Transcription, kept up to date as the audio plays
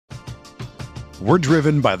We're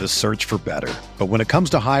driven by the search for better. But when it comes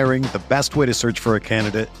to hiring, the best way to search for a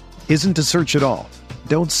candidate isn't to search at all.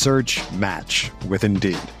 Don't search, match with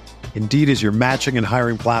Indeed. Indeed is your matching and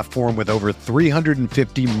hiring platform with over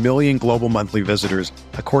 350 million global monthly visitors,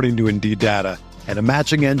 according to Indeed data, and a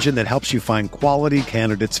matching engine that helps you find quality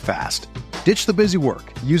candidates fast. Ditch the busy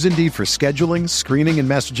work. Use Indeed for scheduling, screening, and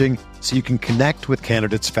messaging so you can connect with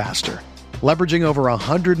candidates faster. Leveraging over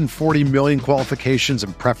 140 million qualifications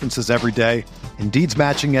and preferences every day, Indeed's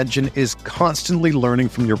matching engine is constantly learning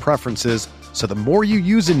from your preferences, so the more you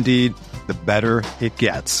use Indeed, the better it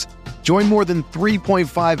gets. Join more than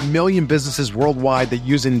 3.5 million businesses worldwide that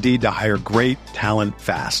use Indeed to hire great talent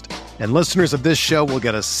fast. And listeners of this show will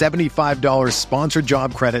get a $75 sponsored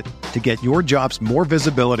job credit to get your jobs more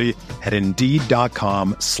visibility at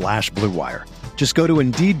Indeed.com/Blue Wire. Just go to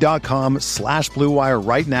Indeed.com/Blue Wire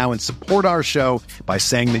right now and support our show by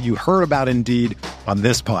saying that you heard about Indeed on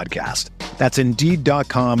this podcast. That's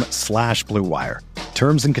Indeed.com/Blue Wire.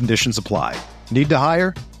 Terms and conditions apply. Need to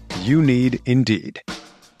hire? You need Indeed.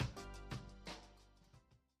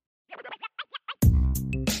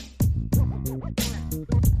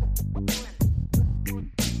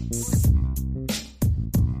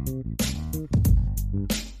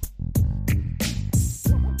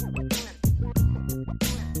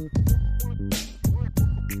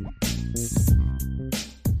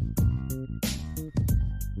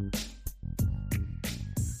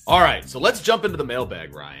 All right, so let's jump into the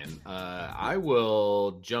mailbag, Ryan. I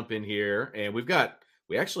will jump in here, and we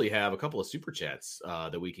actually have a couple of super chats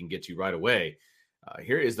that we can get to right away.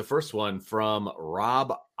 Here is the first one from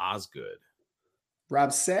Rob Osgood.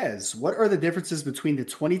 Rob says, what are the differences between the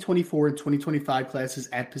 2024 and 2025 classes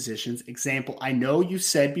at positions? Example, I know you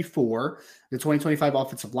said before the 2025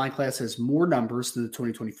 offensive line class has more numbers than the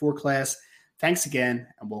 2024 class. Thanks again,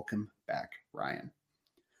 and welcome back, Ryan.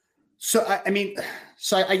 So, I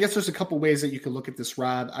guess there's a couple ways that you could look at this,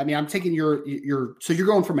 Rob. I mean, I'm taking so you're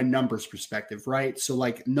going from a numbers perspective, right? So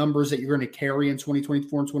like numbers that you're going to carry in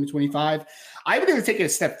 2024 and 2025. I would even take it a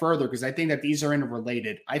step further because I think that these are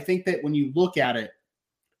interrelated. I think that when you look at it,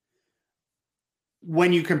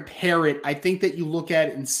 when you compare it, I think that you look at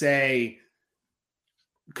it and say,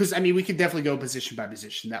 because I mean, we could definitely go position by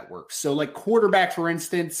position. That works. So like quarterback, for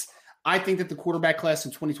instance, I think that the quarterback class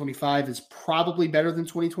in 2025 is probably better than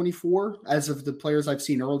 2024 as of the players I've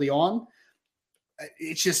seen early on.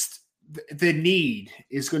 It's just the need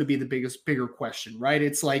is going to be the bigger question, right?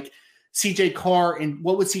 It's like CJ Carr, and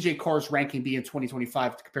what would CJ Carr's ranking be in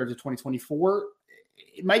 2025 compared to 2024?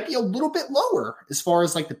 It might be a little bit lower as far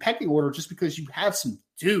as like the pecking order, just because you have some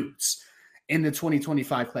dudes in the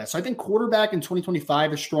 2025 class. So I think quarterback in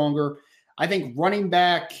 2025 is stronger. I think running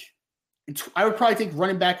back, I would probably think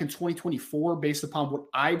running back in 2024 based upon what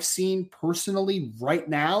I've seen personally right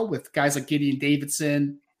now with guys like Gideon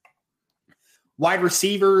Davidson. Wide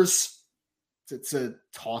receivers, it's a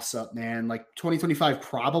toss-up, man. Like 2025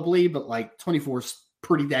 probably, but like 24 is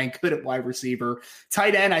pretty dang good at wide receiver.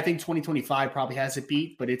 Tight end, I think 2025 probably has it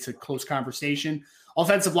beat, but it's a close conversation.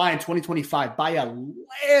 Offensive line 2025 by a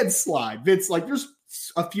landslide. Vince, like there's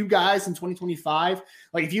a few guys in 2025.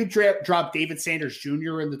 Like if you drop David Sanders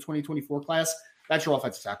Jr. in the 2024 class, that's your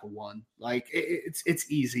offensive tackle one. Like it's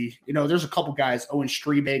easy. You know, there's a couple guys, Owen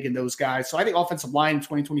Strebig and those guys. So I think offensive line in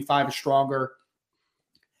 2025 is stronger.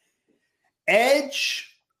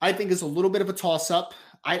 Edge, I think, is a little bit of a toss-up.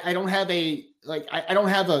 I don't have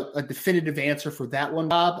a definitive answer for that one,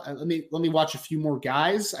 Bob. Let me watch a few more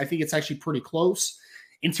guys. I think it's actually pretty close.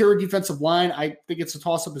 Interior defensive line, I think it's a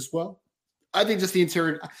toss-up as well. I think just the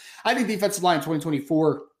interior. I think defensive line in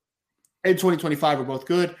 2024 and 2025 are both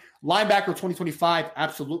good. Linebacker 2025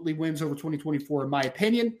 absolutely wins over 2024 in my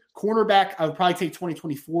opinion. Cornerback, I would probably take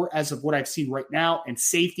 2024 as of what I've seen right now. And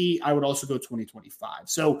safety, I would also go 2025.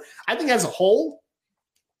 So I think as a whole,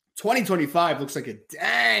 2025 looks like a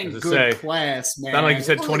dang good class, man. Not like you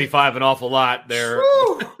said 25 an awful lot there.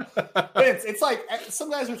 It's like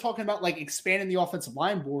some guys are talking about like expanding the offensive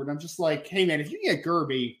line board. I'm just like, hey, man, if you get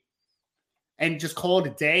Gerby and just call it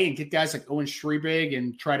a day and get guys like Owen Strebig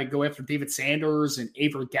and try to go after David Sanders and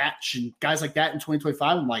Avery Gatch and guys like that in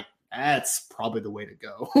 2025, I'm like, that's probably the way to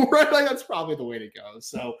go, right? Like that's probably the way to go.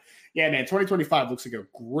 So yeah, man, 2025 looks like a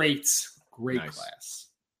great nice. Class.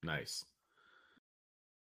 Nice.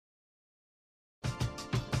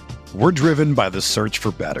 We're driven by the search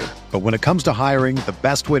for better. But when it comes to hiring, the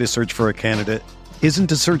best way to search for a candidate isn't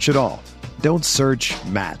to search at all. Don't search,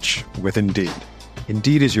 match with Indeed.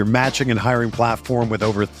 Indeed is your matching and hiring platform with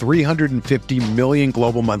over 350 million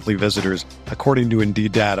global monthly visitors, according to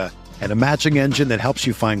Indeed data, and a matching engine that helps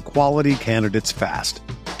you find quality candidates fast.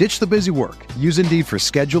 Ditch the busy work. Use Indeed for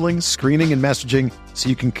scheduling, screening, and messaging so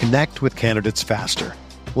you can connect with candidates faster.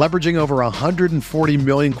 Leveraging over 140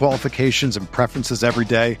 million qualifications and preferences every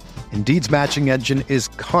day, Indeed's matching engine is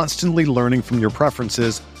constantly learning from your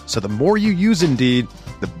preferences, so the more you use Indeed,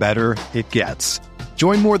 the better it gets.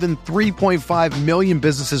 Join more than 3.5 million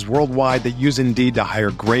businesses worldwide that use Indeed to hire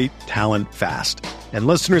great talent fast. And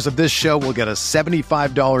listeners of this show will get a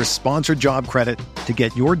 $75 sponsored job credit to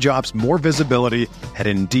get your jobs more visibility at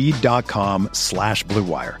Indeed.com/Blue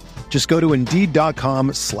Wire. Just go to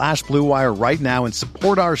Indeed.com/Blue Wire right now and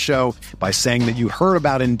support our show by saying that you heard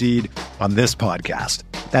about Indeed on this podcast.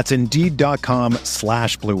 That's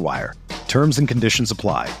Indeed.com/Blue Wire. Terms and conditions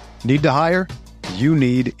apply. Need to hire? You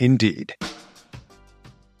need Indeed.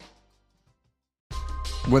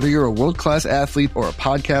 Whether you're a world-class athlete or a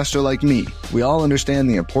podcaster like me, we all understand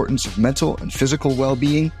the importance of mental and physical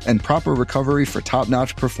well-being and proper recovery for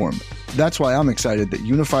top-notch performance. That's why I'm excited that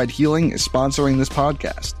Unified Healing is sponsoring this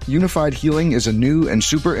podcast. Unified Healing is a new and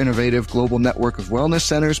super innovative global network of wellness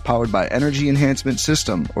centers powered by Energy Enhancement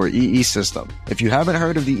System, or EE System. If you haven't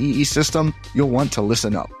heard of the EE System, you'll want to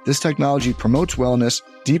listen up. This technology promotes wellness,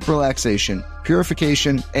 deep relaxation,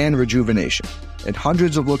 purification, and rejuvenation. In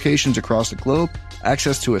hundreds of locations across the globe,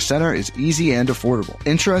 access to a center is easy and affordable.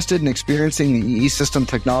 Interested in experiencing the EE System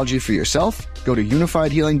technology for yourself? Go to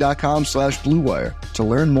unifiedhealing.com/Blue Wire to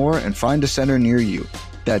learn more and find a center near you.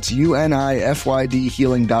 That's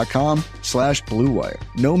UNIFYDhealing.com/Blue Wire.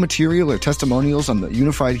 No material or testimonials on the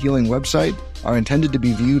Unified Healing website are intended to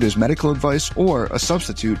be viewed as medical advice or a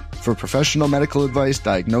substitute for professional medical advice,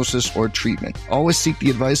 diagnosis, or treatment. Always seek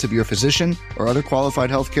the advice of your physician or other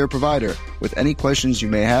qualified healthcare provider with any questions you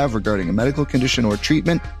may have regarding a medical condition or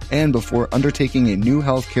treatment and before undertaking a new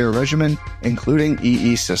healthcare regimen, including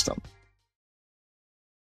EE System.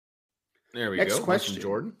 There we Next go. question,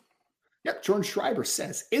 Jordan. Yep, Jordan Schreiber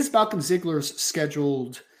says, is Malcolm Ziegler's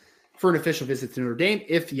scheduled for an official visit to Notre Dame?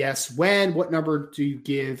 If yes, when? What number do you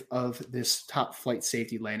give of this top flight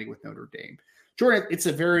safety landing with Notre Dame? Jordan, it's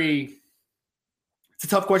a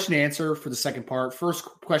tough question to answer for the second part. First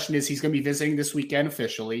question is, he's going to be visiting this weekend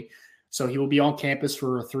officially, so he will be on campus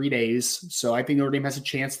for 3 days. So I think Notre Dame has a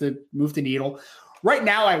chance to move the needle. Right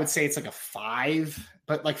now, I would say it's like a 5,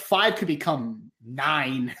 but like 5 could become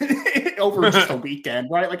 9 over just a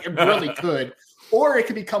weekend, right? Like it really could. Or it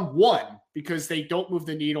could become 1 because they don't move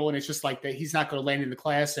the needle and it's just like that he's not going to land in the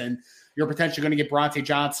class and you're potentially going to get Bronte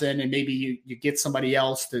Johnson and maybe you get somebody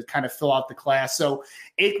else to kind of fill out the class. So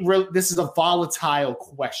this is a volatile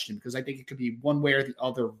question because I think it could be one way or the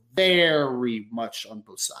other, very much on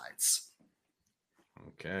both sides.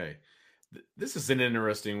 Okay. This is an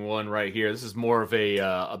interesting one right here. This is more of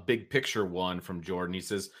a big picture one from Jordan. He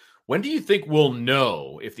says, when do you think we'll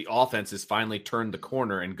know if the offense has finally turned the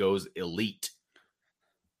corner and goes elite?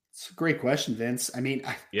 It's a great question, Vince. I mean,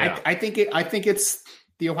 I think it's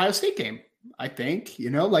the Ohio State game. I think,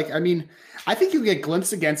 I think you get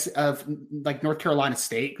glimpses against of like North Carolina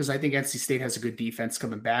State because I think NC State has a good defense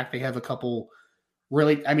coming back. They have a couple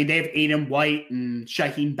they have Aiden White and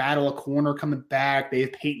Shaheen Battle at corner coming back. They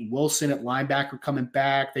have Peyton Wilson at linebacker coming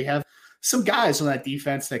back. They have some guys on that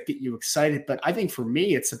defense that get you excited. But I think for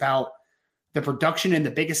me, it's about the production in the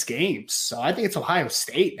biggest games. So I think it's Ohio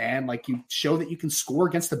State, man. Like you show that you can score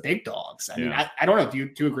against the big dogs. I mean, I don't know. Do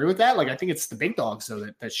you agree with that? Like, I think it's the big dogs though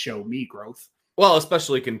that show me growth. Well,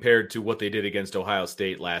 especially compared to what they did against Ohio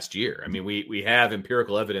State last year. I mean, we have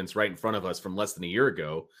empirical evidence right in front of us from less than a year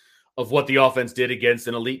ago of what the offense did against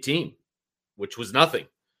an elite team, which was nothing.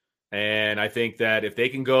 And I think that if they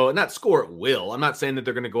can go and not score at will, I'm not saying that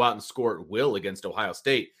they're going to go out and score at will against Ohio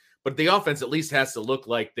State, but the offense at least has to look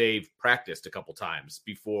like they've practiced a couple times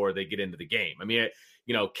before they get into the game. I mean,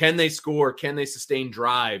 can they score? Can they sustain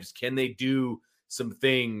drives? Can they do some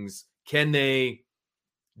things? I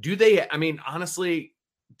mean, honestly,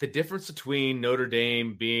 the difference between Notre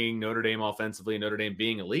Dame being Notre Dame offensively and Notre Dame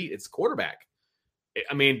being elite, it's quarterback.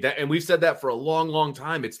 I mean, and we've said that for a long, long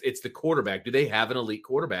time. It's the quarterback. Do they have an elite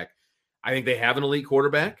quarterback? I think they have an elite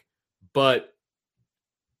quarterback, but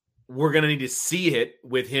we're going to need to see it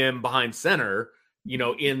with him behind center,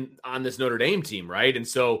 on this Notre Dame team, right? And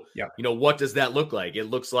so, what does that look like? It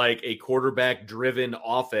looks like a quarterback-driven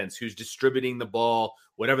offense who's distributing the ball.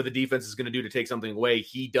 Whatever the defense is going to do to take something away,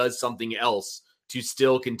 he does something else to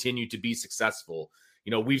still continue to be successful.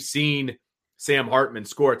 We've seen Sam Hartman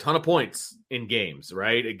score a ton of points in games,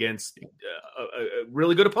 right, against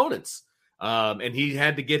really good opponents. And he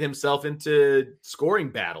had to get himself into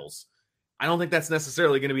scoring battles. I don't think that's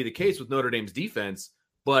necessarily going to be the case with Notre Dame's defense,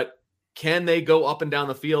 but can they go up and down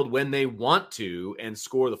the field when they want to and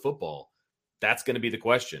score the football? That's going to be the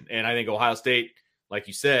question. And I think Ohio State, like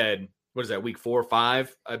you said, what is that, week 4 or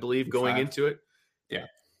 5, I believe, going into it? Yeah.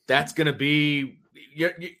 That's going to be,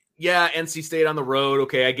 NC State on the road.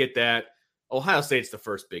 Okay, I get that. Ohio State's the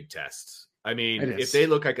first big test. I mean, if they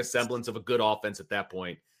look like a semblance of a good offense at that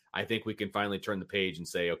point, I think we can finally turn the page and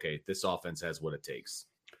say, okay, this offense has what it takes.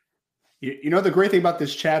 You know, the great thing about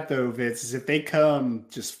this chat, though, Vince, is if they come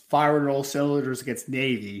just firing all cylinders against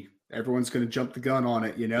Navy, everyone's going to jump the gun on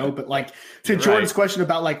it, you know? Yeah. But like to Jordan's question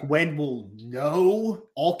about like when we'll know,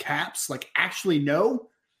 all caps, like actually know,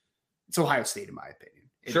 it's Ohio State, in my opinion.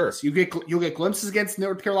 Sure. You'll get glimpses against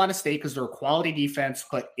North Carolina State because they're a quality defense,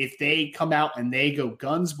 but if they come out and they go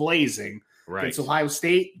guns blazing against Ohio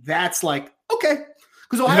State, that's like, okay.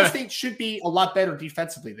 Because Ohio State should be a lot better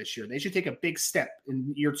defensively this year. They should take a big step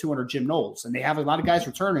in year 2 under Jim Knowles, and they have a lot of guys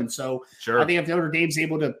returning. So I think if Notre Dame's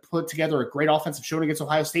able to put together a great offensive showing against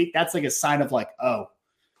Ohio State, that's like a sign of like, oh,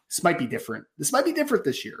 this might be different. This might be different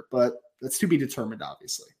this year, but that's to be determined,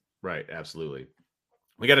 obviously. Right, absolutely.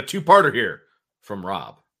 We got a 2-parter here from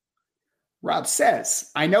Rob. Rob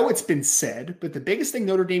says, I know it's been said, but the biggest thing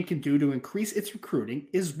Notre Dame can do to increase its recruiting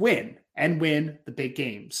is win the big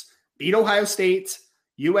games. Beat Ohio State,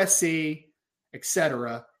 USC,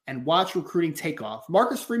 etc., and watch recruiting take off.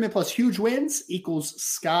 Marcus Freeman plus huge wins equals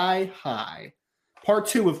sky high. Part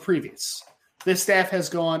 2 of previous. This staff has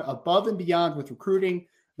gone above and beyond with recruiting.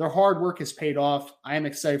 Their hard work has paid off. I am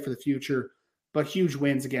excited for the future, but huge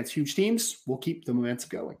wins against huge teams will keep the momentum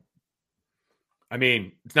going. I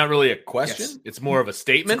mean, it's not really a question. Yes. It's more of a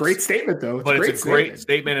statement. It's a great statement, though. It's a great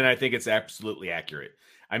statement, and I think it's absolutely accurate.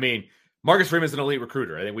 I mean, Marcus Freeman's an elite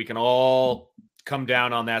recruiter. I think we can all come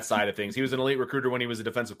down on that side of things. He was an elite recruiter when he was a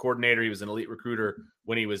defensive coordinator. He was an elite recruiter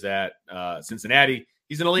when he was at Cincinnati.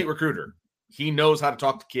 He's an elite recruiter. He knows how to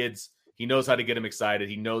talk to kids. He knows how to get them excited.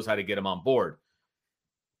 He knows how to get them on board.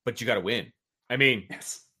 But you got to win. I mean,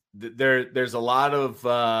 there's a lot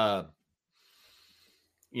of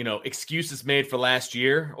excuses made for last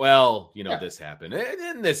year. Well, this happened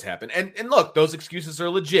and this happened. And look, those excuses are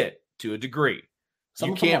legit to a degree.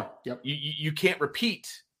 You can't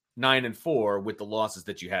repeat 9-4 with the losses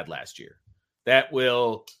that you had last year. That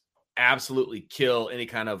will absolutely kill any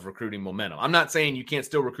kind of recruiting momentum. I'm not saying you can't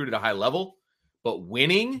still recruit at a high level, but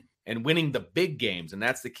winning the big games, and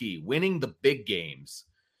that's the key. Winning the big games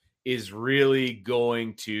is really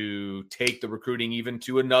going to take the recruiting even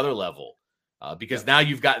to another level. Because now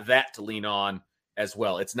you've got that to lean on as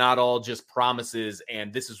well. It's not all just promises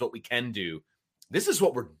and this is what we can do. This is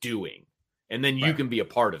what we're doing. And then you can be a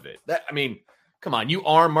part of it. Come on. You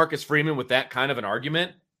arm Marcus Freeman with that kind of an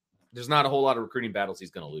argument. There's not a whole lot of recruiting battles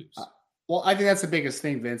he's going to lose. Well, I think that's the biggest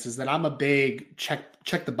thing, Vince, is that I'm a big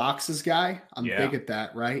check the boxes guy. I'm big at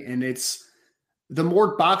that, right? And it's the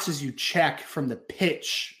more boxes you check from the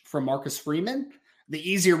pitch from Marcus Freeman, the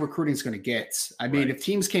easier recruiting is going to get. I mean, if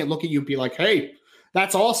teams can't look at you and be like, hey,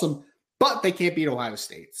 that's awesome, but they can't beat Ohio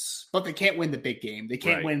State, but they can't win the big game. They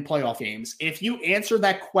can't win playoff games. If you answer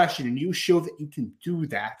that question and you show that you can do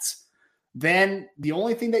that, then the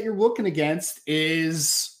only thing that you're looking against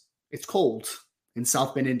is it's cold in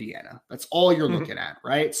South Bend, Indiana. That's all you're looking at,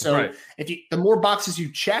 right? So the more boxes you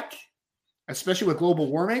check, especially with global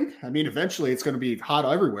warming, eventually it's going to be hot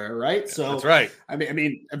everywhere, right? So that's right.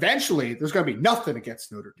 Eventually there's going to be nothing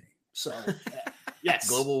against Notre Dame. So yes,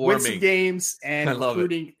 global warming, win some games, and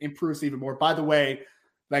recruiting improves even more. By the way,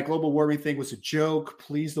 that global warming thing was a joke.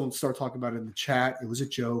 Please don't start talking about it in the chat. It was a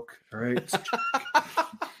joke. All right. It's a joke.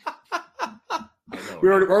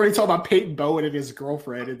 We're already talking about Peyton Bowen and his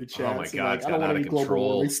girlfriend in the chat. Oh my God. I don't want any global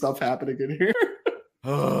warming stuff happening in here.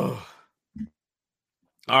 Oh.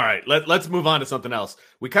 All right, let's move on to something else.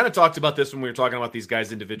 We kind of talked about this when we were talking about these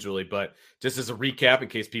guys individually, but just as a recap, in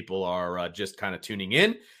case people are just kind of tuning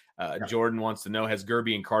in, Jordan wants to know, has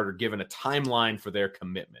Gerby and Carter given a timeline for their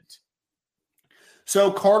commitment? So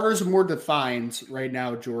Carter's more defined right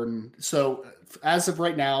now, Jordan. So as of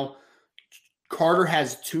right now, Carter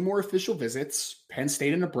has 2 more official visits, Penn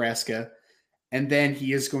State and Nebraska, and then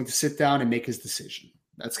he is going to sit down and make his decision.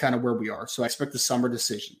 That's kind of where we are. So I expect a summer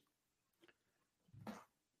decision.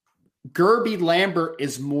 Gerby Lambert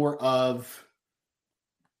is more of,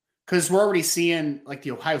 because we're already seeing like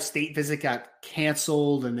the Ohio State visit got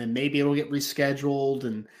canceled and then maybe it'll get rescheduled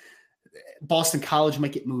and Boston College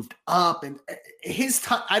might get moved up. And his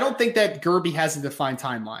time, I don't think that Gerby has a defined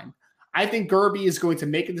timeline. I think Gerby is going to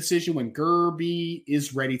make a decision when Gerby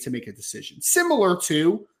is ready to make a decision. Similar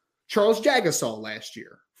to Charles Jagasaw last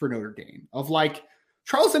year for Notre Dame, of like,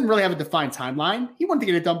 Charles didn't really have a defined timeline. He wanted to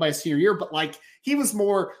get it done by his senior year, but like he was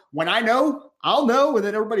more, when I know, I'll know, and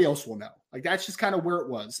then everybody else will know. Like that's just kind of where it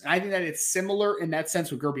was. And I think that it's similar in that sense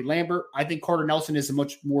with Gerby Lambert. I think Carter Nelson is a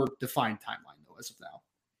much more defined timeline, though, as of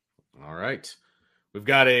now. All right. We've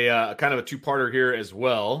got a kind of a two-parter here as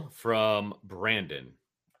well from Brandon.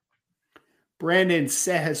 Brandon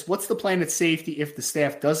says, what's the plan at safety if the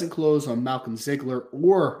staff doesn't close on Malcolm Ziegler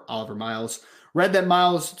or Oliver Miles? Read that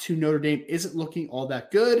Miles to Notre Dame isn't looking all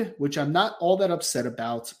that good, which I'm not all that upset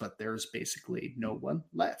about, but there's basically no one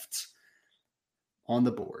left on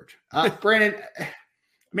the board. Brandon, I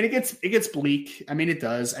mean, it gets bleak. I mean, it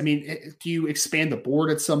does. I mean, do you expand the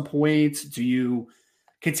board at some point? Do you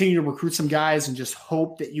continue to recruit some guys and just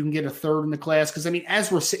hope that you can get a third in the class? Because, I mean,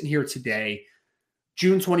 as we're sitting here today,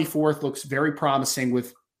 June 24th looks very promising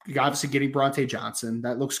with obviously getting Bronte Johnson.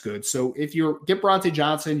 That looks good. So if you get Bronte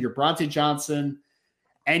Johnson, you're Bronte Johnson,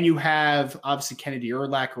 and you have obviously Kennedy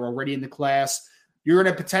Urlacher already in the class, you're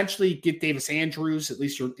going to potentially get Davis Andrews. At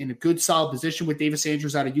least you're in a good, solid position with Davis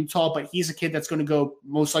Andrews out of Utah, but he's a kid that's going to go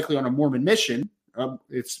most likely on a Mormon mission.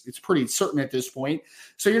 It's pretty certain at this point.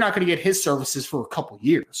 So you're not going to get his services for a couple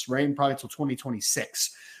years, right? And probably until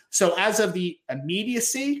 2026. So as of the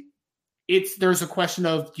immediacy, there's a question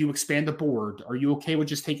of, do you expand the board? Are you okay with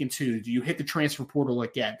just taking two? Do you hit the transfer portal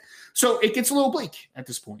again? So it gets a little bleak at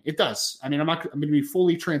this point. It does. I mean, I'm going to be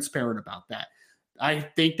fully transparent about that. I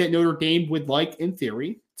think that Notre Dame would like, in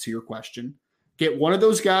theory, to your question, get one of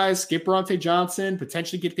those guys, get Bronte Johnson,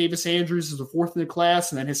 potentially get Davis Andrews as a fourth in the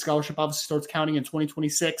class, and then his scholarship obviously starts counting in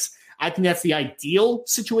 2026. I think that's the ideal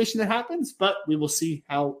situation that happens, but we will see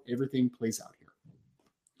how everything plays out here.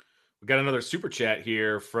 We got another super chat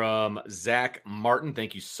here from Zach Martin.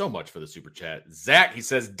 Thank you so much for the super chat. Zach, he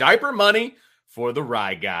says, diaper money for the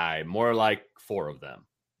Rye guy. More like 4 of them.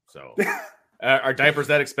 So are diapers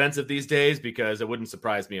that expensive these days? Because it wouldn't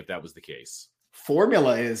surprise me if that was the case.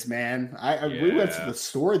 Formula is, man. We went to the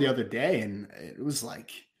store the other day and it was like,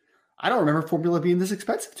 I don't remember formula being this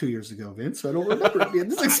expensive 2 years ago, Vince. I don't remember it being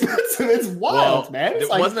this expensive. It's wild, man.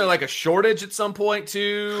 Wasn't there like a shortage at some point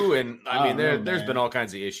too? And I mean, there's been all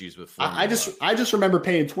kinds of issues with formula. I just remember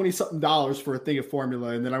paying $20-something for a thing of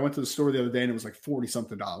formula, and then I went to the store the other day and it was like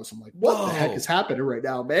 $40-something. I'm like, what the heck is happening right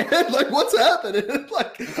now, man? Like, what's happening?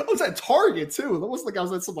 Like, I was at Target too. It wasn't like I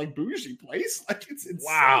was at some like bougie place. Like, it's insane.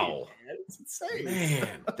 Wow, man. It's insane,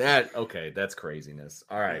 man. That's craziness.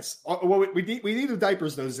 All right. Yes. Well, we need the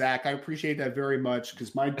diapers though, Zach. I appreciate that very much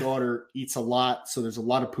because my daughter eats a lot, so there's a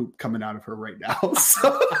lot of poop coming out of her right now.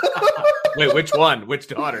 So. Wait, which one? Which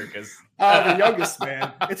daughter? Because the youngest,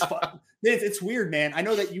 man. It's fun. It's weird, man. I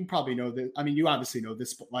know that you probably know this. I mean, you obviously know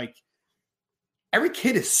this, but like every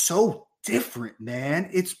kid is so different, man.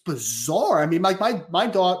 It's bizarre. I mean, like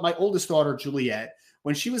my oldest daughter, Juliet,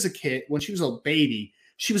 when she was a baby,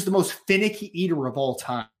 she was the most finicky eater of all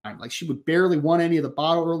time. Like she would barely want any of the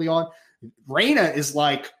bottle early on. Raina is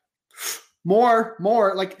like more.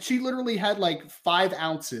 Like she literally had like 5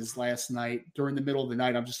 ounces last night during the middle of the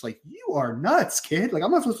night. I'm just like, you are nuts, kid. Like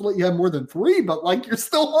I'm not supposed to let you have more than 3, but like you're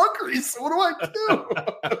still hungry. So what do I do?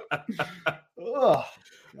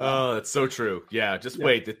 Oh, that's so true. Yeah, just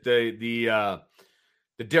wait. The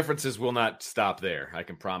differences will not stop there. I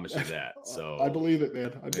can promise you that. So I believe it,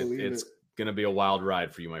 man. It's going to be a wild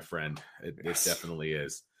ride for you, my friend. It definitely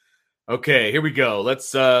is. Okay, here we go.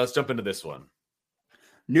 Let's jump into this one.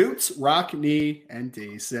 Newt Rockney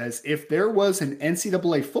ND says, if there was an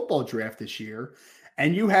NCAA football draft this year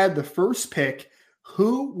and you had the first pick,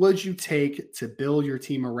 who would you take to build your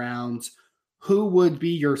team around? Who would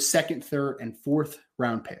be your second, third, and fourth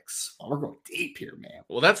round picks? Oh, we're going deep here, man.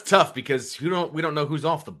 Well, that's tough because we don't know who's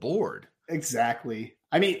off the board. Exactly.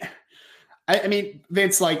 I mean,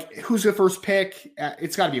 Vince, like, who's the first pick?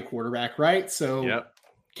 It's got to be a quarterback, right? So yep.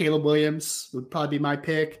 Caleb Williams would probably be my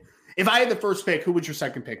pick. If I had the first pick, who would your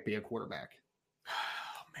second pick be a quarterback?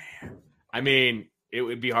 Oh, man. I mean, it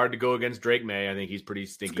would be hard to go against Drake May. I think he's pretty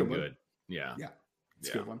stinking good. Yeah. It's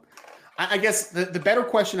a good one. I guess the better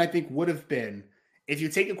question, I think, would have been, if you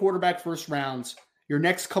take a quarterback first round, your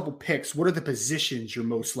next couple picks, what are the positions you're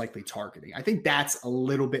most likely targeting? I think that's a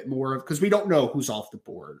little bit more of, because we don't know who's off the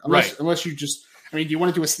board. Unless you just, I mean, do you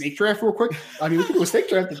want to do a snake draft real quick? I mean, we can do a snake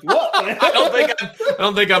draft if you want. I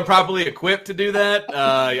don't think I'm properly equipped to do that.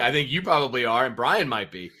 I think you probably are, and Brian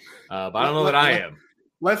might be, but I don't know that I am.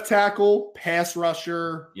 Left tackle, pass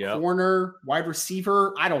rusher, corner, wide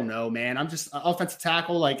receiver. I don't know, man. I'm just offensive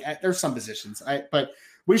tackle. Like, there's some positions. But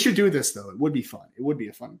we should do this though. It would be fun. It would be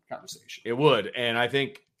a fun conversation. It would, and I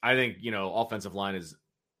think offense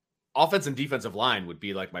and defensive line would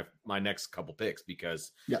be like my next couple picks,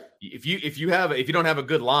 because if you don't have a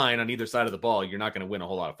good line on either side of the ball, you're not going to win a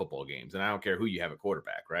whole lot of football games. And I don't care who you have at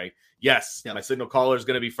quarterback, right? Yes, my signal caller is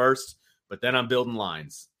going to be first. But then I'm building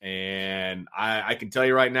lines, and I can tell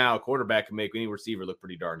you right now, a quarterback can make any receiver look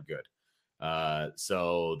pretty darn good.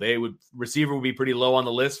 So receiver would be pretty low on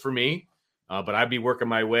the list for me, but I'd be working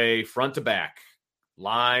my way front to back,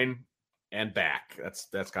 line and back.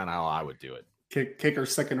 That's kind of how I would do it. Kicker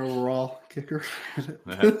second overall. Kicker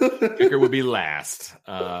would be last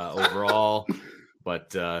overall,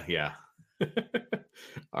 but yeah.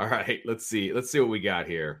 All right, let's see what we got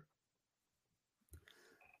here.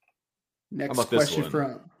 Next question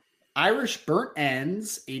from Irish Burnt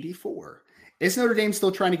Ends 84. Is Notre Dame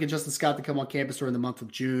still trying to get Justin Scott to come on campus during the month of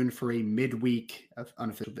June for a midweek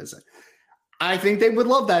unofficial visit? I think they would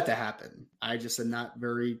love that to happen. I just am not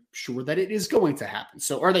very sure that it is going to happen.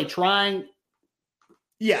 So are they trying?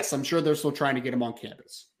 Yes, I'm sure they're still trying to get him on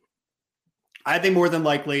campus. I think more than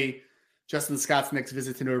likely Justin Scott's next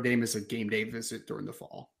visit to Notre Dame is a game day visit during the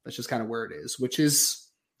fall. That's just kind of where it is, which is,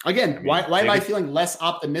 again, why am I feeling less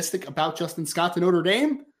optimistic about Justin Scott to Notre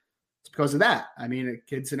Dame? It's because of that. I mean, a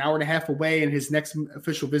kid's an hour and a half away, and his next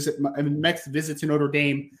visit to Notre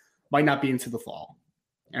Dame might not be into the fall.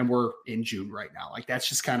 And we're in June right now. Like, that's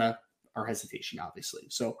just kind of our hesitation, obviously.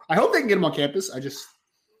 So I hope they can get him on campus. I just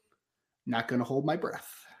not going to hold my breath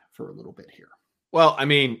for a little bit here. Well, I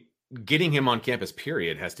mean, getting him on campus,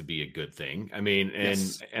 period, has to be a good thing. I mean,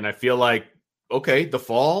 and I feel like, okay, the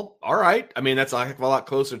fall, all right. I mean, that's a heck of a lot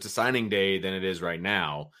closer to signing day than it is right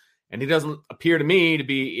now. And he doesn't appear to me to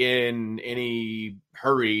be in any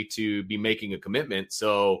hurry to be making a commitment.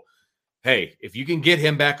 So, hey, if you can get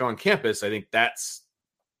him back on campus, I think that's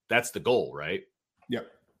the goal, right?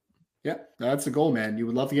 Yep. That's the goal, man. You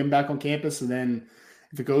would love to get him back on campus, and then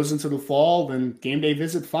if it goes into the fall, then game day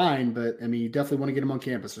visit, fine. But, I mean, you definitely want to get him on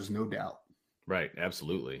campus. There's no doubt. Right.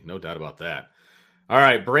 Absolutely. No doubt about that. All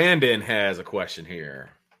right. Brandon has a question here.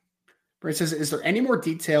 Brandon says, is there any more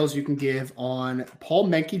details you can give on Paul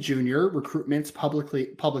Menke Jr. recruitments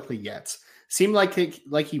publicly yet? Seemed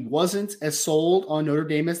like he wasn't as sold on Notre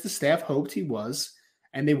Dame as the staff hoped he was,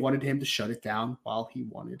 and they wanted him to shut it down while he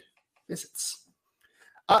wanted visits.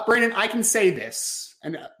 Brandon, I can say this,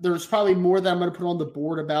 and there's probably more that I'm going to put on the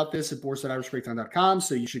board about this at boards.irishbreakdown.com,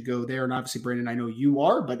 so you should go there. And obviously, Brandon, I know you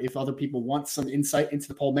are, but if other people want some insight into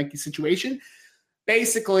the Paul Menke situation,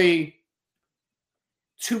 basically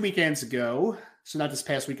 2 weekends ago, so not this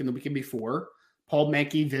past weekend, the weekend before, Paul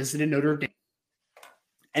Menke visited Notre Dame,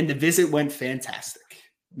 and the visit went fantastic.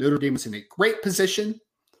 Notre Dame was in a great position,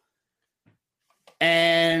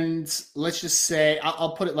 and let's just say,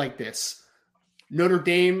 I'll put it like this. Notre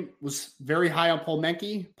Dame was very high on Paul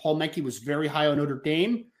Menke. Paul Menke was very high on Notre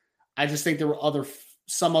Dame. I just think there were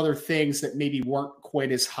some other things that maybe weren't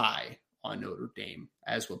quite as high on Notre Dame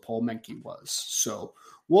as what Paul Menke was. So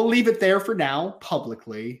we'll leave it there for now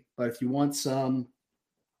publicly. But if you want some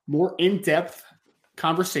more in-depth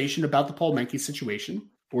conversation about the Paul Menke situation,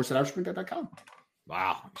 boards.irishbreakdown.com.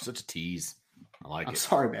 Wow, you're such a tease. I like it. I'm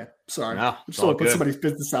sorry, man. Sorry. No, I'm still put somebody's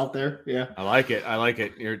business out there. Yeah. I like it.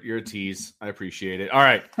 You're a tease. I appreciate it. All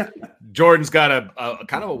right. Jordan's got a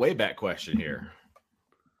kind of a way back question here.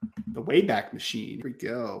 The Wayback Machine. Here we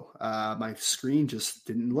go. My screen just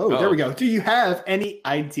didn't load. There we go. Do you have any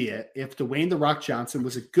idea if Dwayne "The Rock" Johnson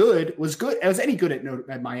was any good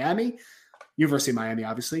at Miami, University of Miami,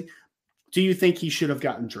 obviously? Do you think he should have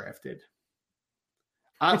gotten drafted?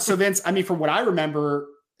 So Vince, I mean, from what I remember,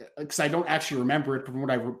 because I don't actually remember it, from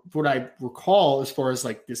what I recall as far as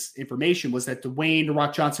like this information was that Dwayne "The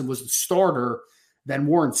Rock" Johnson was the starter. Then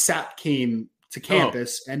Warren Sapp came to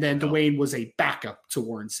campus, and then Dwayne was a backup to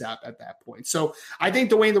Warren Sapp at that point. So I think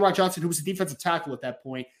Dwayne "The Rock" Johnson, who was a defensive tackle at that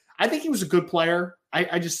point, I think he was a good player.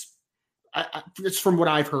 It's from what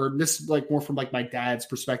I've heard. This is like more from like my dad's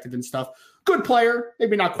perspective and stuff. Good player,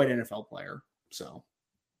 maybe not quite an NFL player. So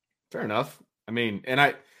fair enough. I mean,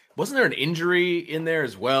 and wasn't there an injury in there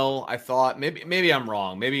as well? I thought maybe I'm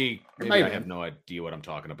wrong. Maybe I have no idea what I'm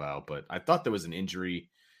talking about, but I thought there was an injury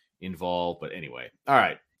involved. But anyway, all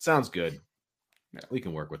right, sounds good. Yeah. We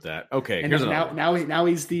can work with that. Okay, and now he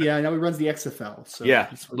runs the XFL. So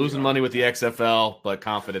yeah, losing money with the XFL, but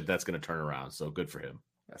confident that's going to turn around. So good for him.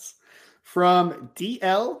 Yes. From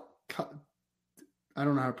DL, I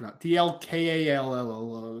don't know how to pronounce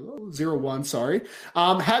DLKALL01. Sorry.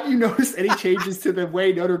 Have you noticed any changes to the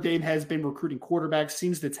way Notre Dame has been recruiting quarterbacks?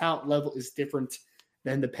 Seems the talent level is different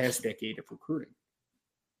than the past decade of recruiting.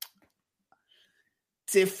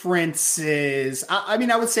 Differences. I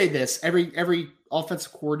mean, I would say this: every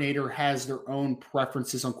offensive coordinator has their own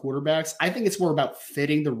preferences on quarterbacks. I think it's more about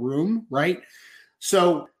fitting the room, right?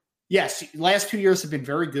 So, yes, last 2 years have been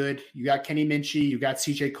very good. You got Kenny Minchie, you got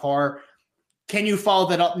CJ Carr. Can you follow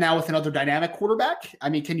that up now with another dynamic quarterback? I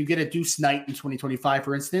mean, can you get a Deuce Knight in 2025,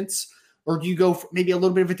 for instance? Or do you go for maybe a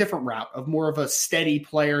little bit of a different route of more of a steady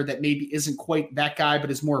player that maybe isn't quite that guy,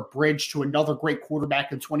 but is more a bridge to another great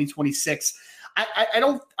quarterback in 2026?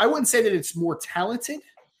 I wouldn't say that it's more talented.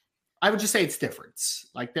 I would just say it's different.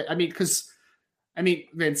 Like that. I mean,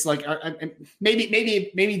 Vince, like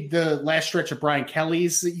maybe the last stretch of Brian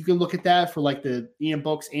Kelly's, you can look at that for like the Ian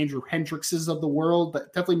Books, Andrew Hendrickses of the world,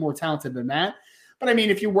 but definitely more talented than that. But I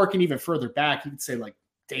mean, if you're working even further back, you could say like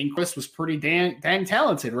Dane Quist was pretty dang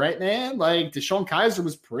talented, right, man? Like Deshaun Kaiser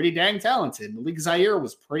was pretty dang talented. Malik Zaire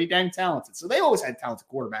was pretty dang talented. So they always had talented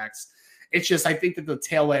quarterbacks. It's just, I think that the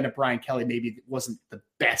tail end of Brian Kelly maybe wasn't the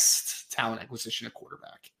best talent acquisition at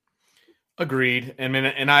quarterback. Agreed.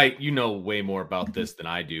 And you know way more about this than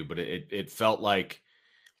I do, but it felt like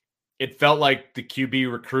the QB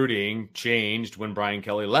recruiting changed when Brian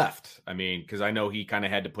Kelly left. I mean, because I know he kind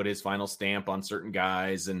of had to put his final stamp on certain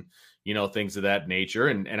guys and, you know, things of that nature.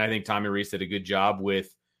 And I think Tommy Rees did a good job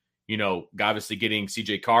with, you know, obviously getting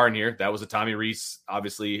CJ Carr in here. That was a Tommy Rees,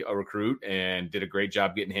 obviously a recruit, and did a great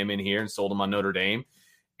job getting him in here and sold him on Notre Dame.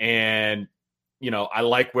 And, you know, I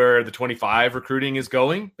like where the 25 recruiting is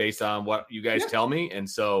going based on what you guys tell me. And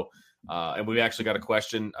so, and we actually got a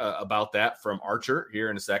question about that from Archer here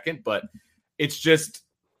in a second, but it's just,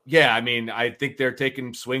 yeah, I mean, I think they're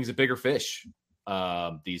taking swings at bigger fish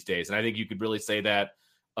these days. And I think you could really say that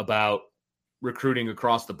about recruiting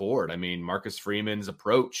across the board. I mean, Marcus Freeman's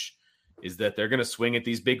approach is that they're going to swing at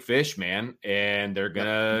these big fish, man. And they're going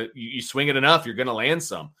to, you swing it enough, you're going to land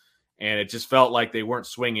some. And it just felt like they weren't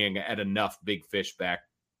swinging at enough big fish back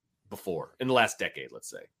before in the last decade, let's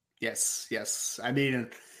say. Yes. I mean,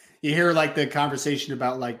 you hear like the conversation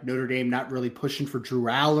about like Notre Dame not really pushing for Drew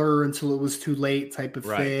Aller until it was too late type of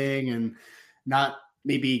thing, and not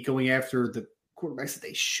maybe going after the quarterbacks that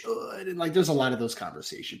they should. And like, there's a lot of those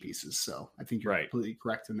conversation pieces. So I think you're completely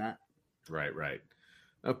correct in that. Right.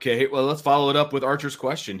 Okay. Well, let's follow it up with Archer's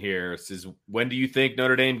question here. It says, when do you think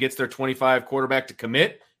Notre Dame gets their 25 quarterback to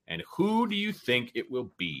commit? And who do you think it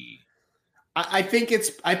will be? I think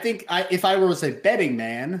if I was a betting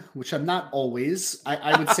man, which I'm not always,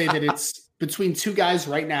 I would say that it's between two guys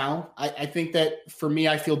right now. I think that for me,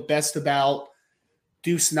 I feel best about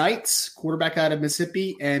Deuce Knights, quarterback out of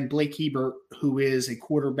Mississippi, and Blake Hebert, who is a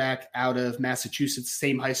quarterback out of Massachusetts,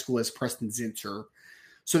 same high school as Preston Zinter.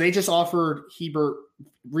 So they just offered Hebert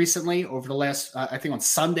recently over the last, I think on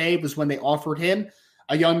Sunday was when they offered him,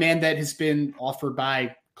 a young man that has been offered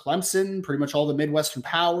by Clemson, pretty much all the Midwestern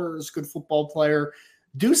powers, good football player.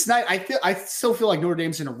 Deuce Knight, I still feel like Notre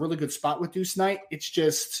Dame's in a really good spot with Deuce Knight. It's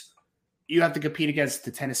just you have to compete against the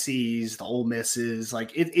Tennessees, the Ole Misses.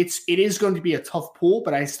 Like it is going to be a tough pool,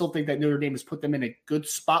 but I still think that Notre Dame has put them in a good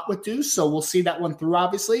spot with Deuce. So we'll see that one through,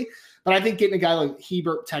 obviously. But I think getting a guy like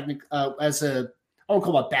Hebert, as I won't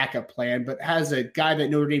call it a backup plan, but has a guy that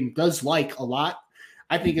Notre Dame does like a lot,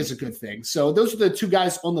 I think is a good thing. So those are the two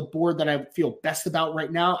guys on the board that I feel best about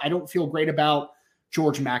right now. I don't feel great about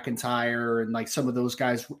George McIntyre and like some of those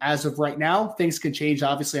guys as of right now. Things can change,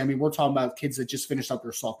 obviously. I mean, we're talking about kids that just finished up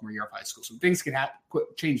their sophomore year of high school. So things can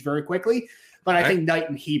change very quickly. But I think Knight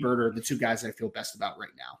and Hebert are the two guys I feel best about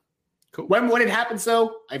right now. Cool. When it happens,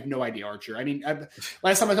 though, I have no idea, Archer. I mean,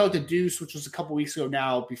 last time I talked to Deuce, which was a couple weeks ago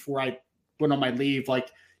now, before I went on my leave, like,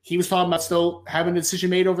 he was talking about still having a decision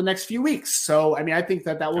made over the next few weeks. So, I mean, I think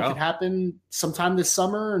that one could happen sometime this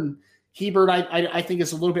summer. And Hebert, I think,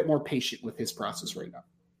 is a little bit more patient with his process right now.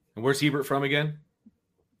 And where's Hebert from again?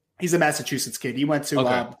 He's a Massachusetts kid. He went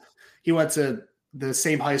to the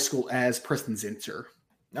same high school as Preston Zinter.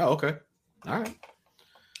 Oh, okay. All right.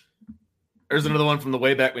 There's another one from the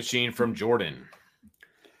Wayback Machine from Jordan.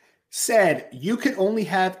 Said, you could only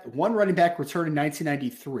have one running back return in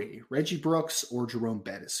 1993, Reggie Brooks or Jerome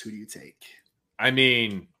Bettis. Who do you take? I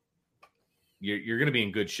mean, you're going to be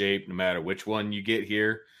in good shape no matter which one you get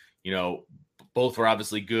here. You know, both were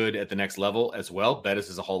obviously good at the next level as well. Bettis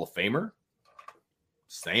is a Hall of Famer.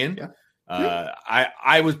 Saying. Yeah.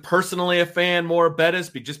 I was personally a fan more of Bettis,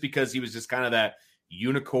 just because he was just kind of that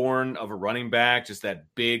unicorn of a running back, just that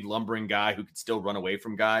big lumbering guy who could still run away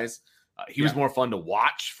from guys. He was more fun to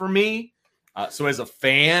watch for me. So as a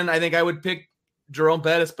fan, I think I would pick Jerome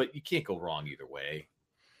Bettis, but you can't go wrong either way.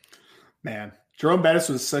 Man, Jerome Bettis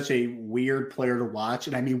was such a weird player to watch.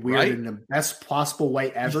 And I mean, weird in the best possible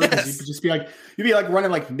way ever. Yes. You'd be like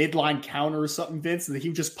running like midline counter or something, Vince, and he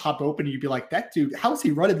would just pop open and you'd be like, that dude, how is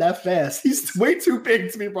he running that fast? He's way too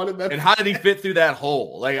big to be running that fast. And how did he fit through that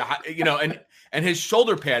hole? Like, you know, and his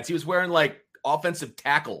shoulder pads, he was wearing like offensive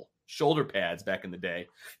tackle shoulder pads back in the day.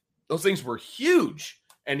 Those things were huge,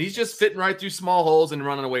 and he's just fitting right through small holes and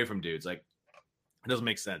running away from dudes. Like, it doesn't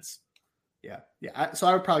make sense. Yeah. So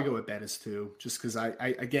I would probably go with Bettis too, just because I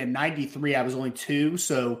again, 93, I was only 2.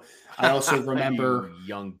 So I also remember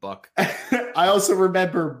young buck. I also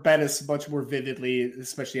remember Bettis much more vividly,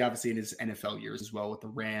 especially obviously in his NFL years as well with the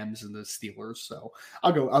Rams and the Steelers. So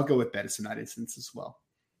I'll go with Bettis in that instance as well.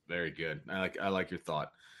 Very good. I like your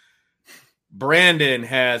thought. Brandon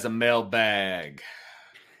has a mailbag.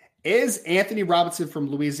 Is Anthony Robinson from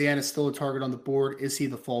Louisiana still a target on the board? Is he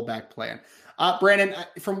the fallback plan? Brandon,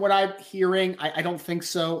 from what I'm hearing, I don't think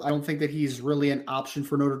so. I don't think that he's really an option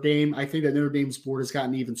for Notre Dame. I think that Notre Dame's board has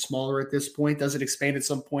gotten even smaller at this point. Does it expand at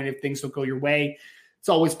some point if things don't go your way? It's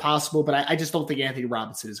always possible, but I just don't think Anthony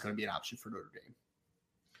Robinson is going to be an option for Notre Dame.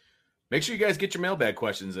 Make sure you guys get your mailbag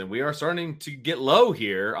questions, and we are starting to get low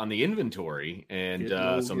here on the inventory. And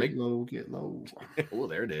get low. Oh,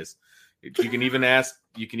 there it is. You can even ask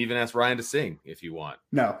Ryan to sing if you want.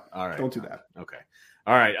 No, all right, don't do that. Okay.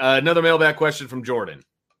 All right, another mailbag question from Jordan.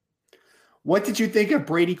 What did you think of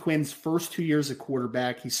Brady Quinn's first 2 years at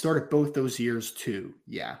quarterback? He started both those years too.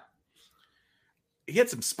 Yeah. He had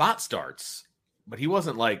some spot starts, but he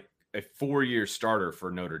wasn't like a 4-year starter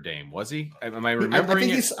for Notre Dame, was he? Am I remembering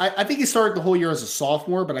I think he started the whole year as a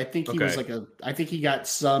sophomore, but I think he was I think he got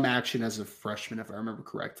some action as a freshman, if I remember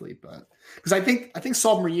correctly. But because I think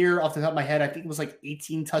sophomore year, off the top of my head, I think it was like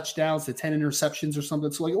 18 touchdowns to 10 interceptions or something.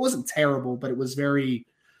 So like it wasn't terrible, but it was very,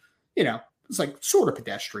 it was like sort of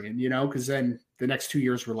pedestrian, because then the next 2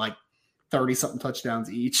 years were like 30-something touchdowns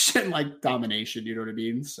each and like domination, you know what I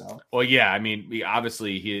mean? So well, yeah, I mean,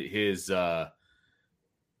 obviously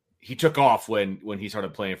he took off when he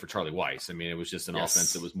started playing for Charlie Weiss. I mean, it was just an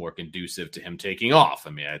offense that was more conducive to him taking off.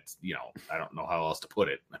 I mean, it's, I don't know how else to put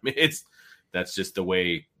it. I mean, that's just the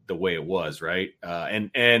way it was, right?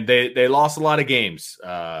 And they lost a lot of games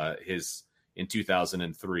in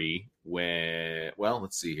 2003 when, well,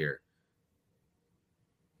 let's see here.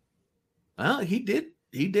 Well, he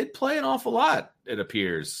did play an awful lot, it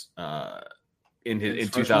appears, in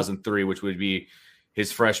 2003, which would be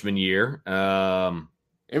his freshman year.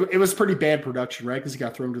 It was pretty bad production, right? Because he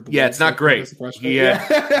got thrown to the it's not great.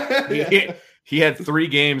 He had 3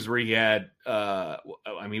 games where he had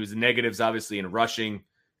he was in negatives, obviously, in rushing.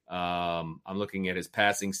 I'm looking at his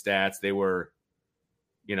passing stats. They were,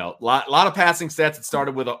 lot of passing stats that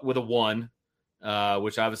started with a 1,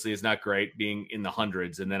 which obviously is not great, being in the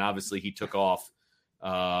hundreds. And then obviously he took off.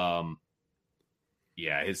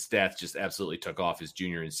 His stats just absolutely took off his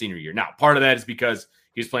junior and senior year. Now, part of that is because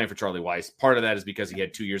he was playing for Charlie Weiss. Part of that is because he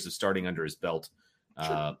had 2 years of starting under his belt.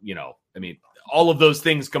 Sure. All of those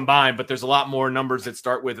things combined, but there's a lot more numbers that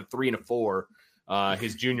start with a 3 and a 4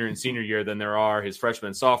 his junior and senior year than there are his freshman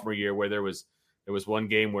and sophomore year, where there was one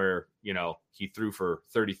game where, he threw for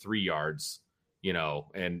 33 yards,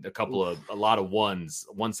 and a lot of ones,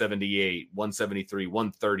 178, 173,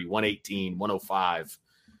 130, 118, 105.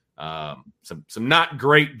 Some not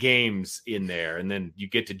great games in there. And then you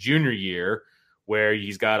get to junior year where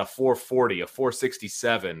he's got a 440, a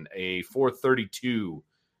 467, a 432,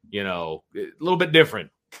 a little bit different.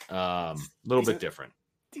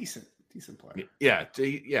 Decent player. Yeah.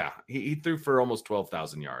 He threw for almost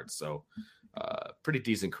 12,000 yards. So pretty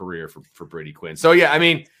decent career for Brady Quinn. So yeah, I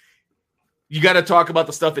mean, you got to talk about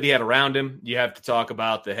the stuff that he had around him. You have to talk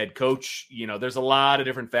about the head coach. There's a lot of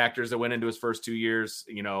different factors that went into his first 2 years.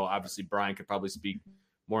 Obviously Brian could probably speak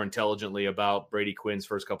more intelligently about Brady Quinn's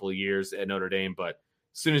first couple of years at Notre Dame. But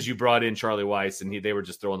as soon as you brought in Charlie Weiss and they were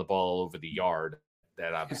just throwing the ball all over the yard,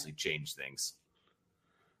 that obviously changed things.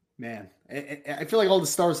 Man, I feel like all the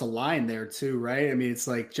stars align there too, right? I mean, it's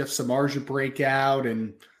like Jeff Samardzija breakout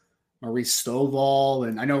and Maurice Stovall,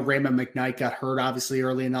 and I know Raymond McKnight got hurt obviously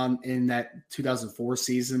early on in that 2004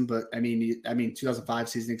 season, but I mean 2005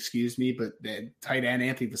 season, excuse me. But the tight end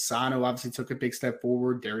Anthony Fasano obviously took a big step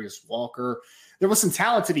forward. Darius Walker, there was some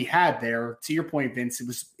talent that he had there. To your point, Vince,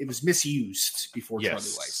 it was misused before Charlie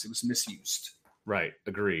Weiss. It was misused. Right,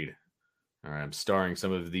 agreed. All right, I'm starring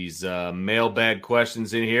some of these mailbag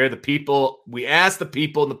questions in here. We asked the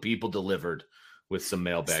people, and the people delivered with some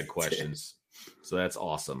mailbag questions. So that's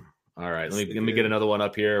awesome. All right, let me get another one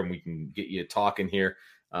up here, and we can get you talking here.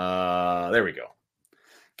 There we go.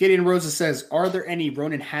 Gideon Rosa says, are there any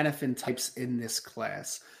Ronan Hannafin types in this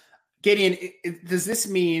class? Gideon, does this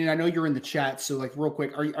mean, I know you're in the chat, so like real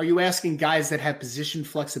quick, are you asking guys that have position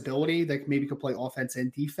flexibility that maybe could play offense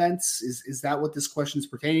and defense? Is that what this question is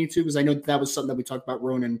pertaining to? Because I know that was something that we talked about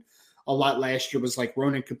Ronan a lot last year, was like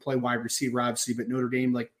Ronan could play wide receiver, obviously, but Notre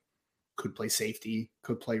Dame could play safety,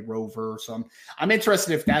 could play rover. So I'm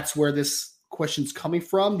interested if that's where this question's coming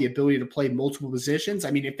from, the ability to play multiple positions. I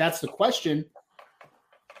mean, if that's the question,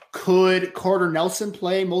 could Carter Nelson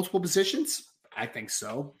play multiple positions? I think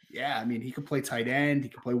so. Yeah, I mean, he could play tight end. He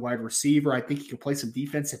could play wide receiver. I think he could play some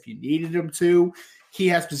defense if you needed him to. He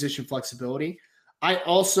has position flexibility. I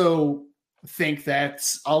also think that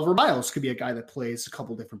Oliver Miles could be a guy that plays a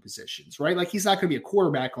couple different positions, right? Like, he's not going to be a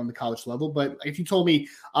quarterback on the college level, but if you told me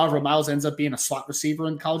Oliver Miles ends up being a slot receiver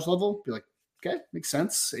in college level, I'd be like, okay, makes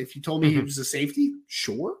sense. If you told me he was a safety,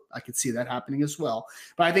 sure, I could see that happening as well.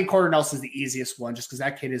 But I think Carter Nelson is the easiest one just because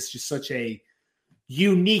that kid is just such a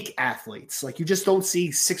unique athlete. Like, you just don't see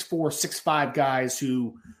 6'4", 6'5" guys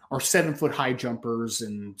who are 7-foot high jumpers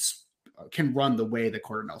and can run the way that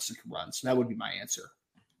Carter Nelson can run. So that would be my answer.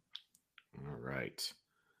 All right.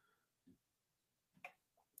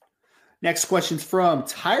 Next question's from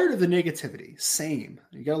Tired of the Negativity. Same.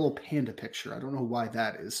 You got a little panda picture. I don't know why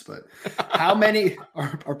that is, but how many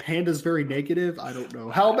are pandas very negative? I don't know.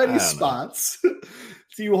 How many spots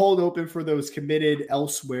do you hold open for those committed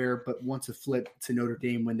elsewhere but want to flip to Notre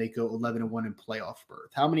Dame when they go 11-1 in playoff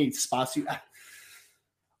berth? How many spots do you?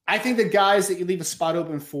 I think the guys that you leave a spot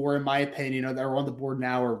open for, in my opinion, that are on the board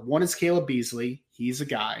now are, one is Caleb Beasley. He's a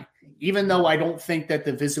guy. Even though I don't think that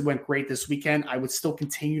the visit went great this weekend, I would still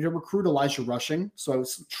continue to recruit Elijah Rushing. So I would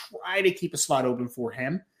try to keep a spot open for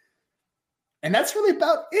him. And that's really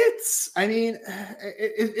about it. I mean,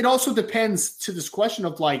 it also depends to this question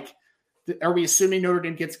of, like, are we assuming Notre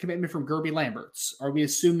Dame gets commitment from Gerby Lamberts? Are we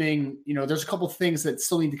assuming, there's a couple of things that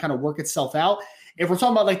still need to kind of work itself out? If we're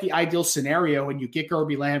talking about, like, the ideal scenario and you get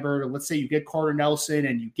Gerby Lambert, or let's say you get Carter Nelson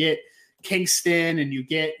and you get Kingston and you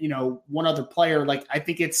get, one other player, like, I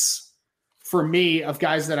think it's, for me, of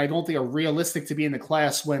guys that I don't think are realistic to be in the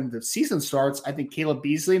class when the season starts, I think Caleb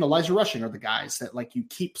Beasley and Elijah Rushing are the guys that, like, you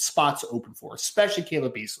keep spots open for, especially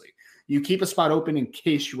Caleb Beasley. You keep a spot open in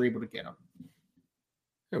case you're able to get him.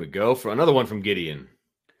 There we go. For another one from Gideon.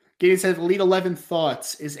 Gideon said, Elite 11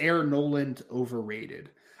 thoughts. Is Aaron Noland overrated?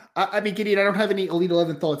 I mean, Gideon, I don't have any Elite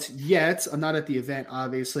 11 thoughts yet. I'm not at the event,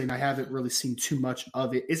 obviously, and I haven't really seen too much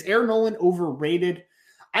of it. Is Aaron Noland overrated?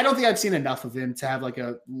 I don't think I've seen enough of him to have, like,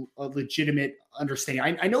 a legitimate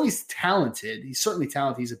understanding. I know he's talented. He's certainly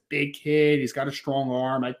talented. He's a big kid. He's got a strong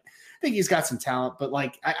arm. I think he's got some talent. But,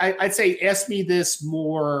 like, I'd say ask me this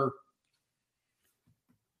more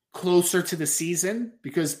closer to the season,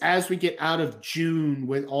 because as we get out of June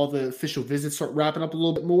with all the official visits start wrapping up a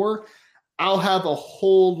little bit more, I'll have a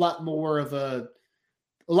whole lot more of a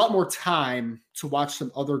lot more time to watch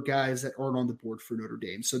some other guys that aren't on the board for Notre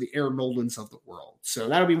Dame. So the Aaron Nolands of the world. So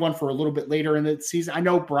that'll be one for a little bit later in the season. I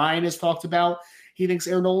know Brian has talked about, he thinks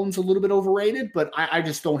Aaron Nolan's a little bit overrated, but I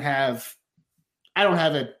just don't have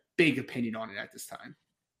a big opinion on it at this time.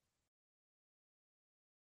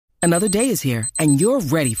 Another day is here and you're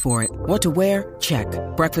ready for it. What to wear? Check.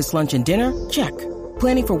 Breakfast, lunch, and dinner? Check.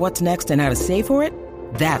 Planning for what's next and how to save for it?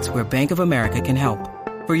 That's where Bank of America can help.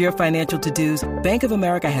 For your financial to-dos, Bank of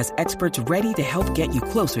America has experts ready to help get you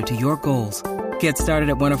closer to your goals. Get started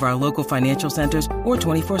at one of our local financial centers or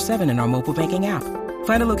 24/7 in our mobile banking app.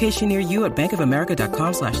 Find a location near you at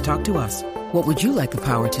bankofamerica.com/talktous. What would you like the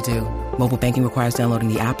power to do? Mobile banking requires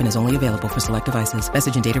downloading the app and is only available for select devices.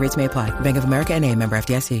 Message and data rates may apply. Bank of America NA, member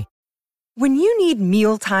FDIC. When you need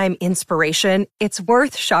mealtime inspiration, it's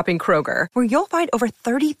worth shopping Kroger, where you'll find over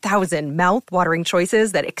 30,000 mouth-watering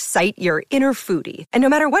choices that excite your inner foodie. And no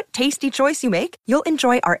matter what tasty choice you make, you'll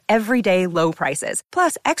enjoy our everyday low prices,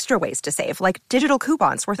 plus extra ways to save, like digital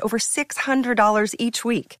coupons worth over $600 each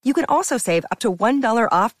week. You can also save up to $1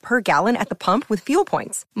 off per gallon at the pump with fuel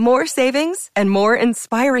points. More savings and more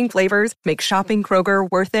inspiring flavors make shopping Kroger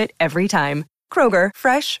worth it every time. Kroger,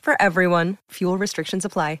 fresh for everyone. Fuel restrictions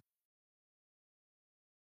apply.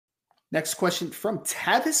 Next question from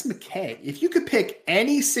Tavis McKay. If you could pick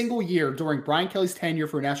any single year during Brian Kelly's tenure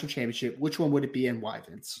for a national championship, which one would it be and why,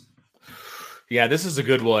 Vince? Yeah, this is a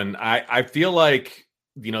good one. I feel like,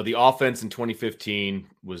 the offense in 2015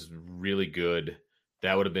 was really good.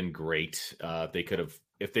 That would have been great. If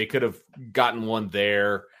they could have gotten one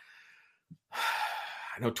there.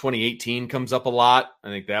 I know 2018 comes up a lot. I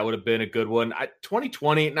think that would have been a good one.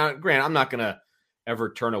 2020, now, granted, I'm not going to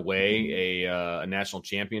ever turn away a national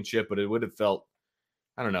championship, but it would have felt,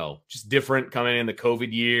 I don't know, just different coming in the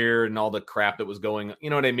COVID year and all the crap that was going,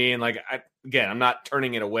 you know what I mean? Like, I'm not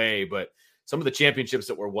turning it away, but some of the championships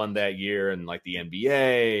that were won that year and like the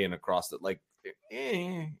NBA and across the, like,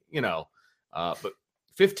 but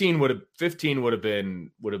 15 would have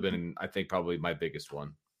been, I think, probably my biggest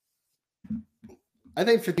one. I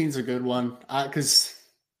think 15 is a good one. Cause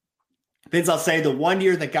Vince, I'll say the one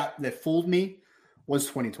year that fooled me was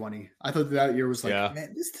 2020. I thought that year was like,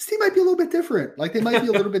 man, this team might be a little bit different. Like, they might be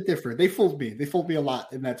a little bit different. They fooled me. They fooled me a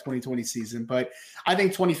lot in that 2020 season. But I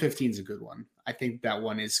think 2015 is a good one. I think that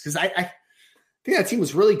one is because think that team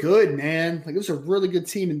was really good, man. Like, it was a really good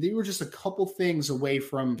team, and they were just a couple things away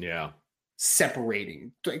from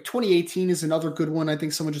separating. Like 2018 is another good one. I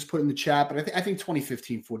think someone just put in the chat, but I think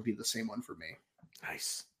 2015 would be the same one for me.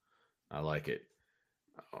 Nice. I like it.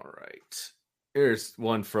 All right. Here's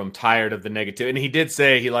one from Tired of the Negative. And he did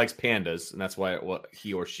say he likes pandas, and that's why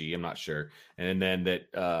he or she, I'm not sure. And then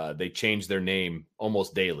that they change their name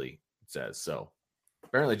almost daily, it says. So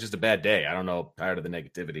apparently just a bad day. I don't know. Tired of the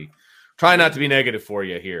negativity. Try not to be negative for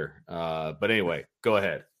you here. But anyway, go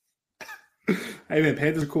ahead. Hey, man,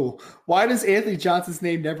 pandas are cool. Why does Anthony Johnson's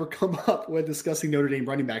name never come up when discussing Notre Dame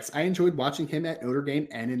running backs? I enjoyed watching him at Notre Dame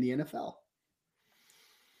and in the NFL.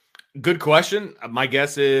 Good question. My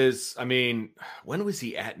guess is, when was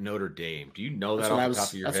he at Notre Dame? Do you know that off the top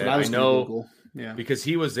of your head? I know, because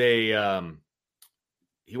he was he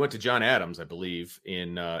went to John Adams, I believe,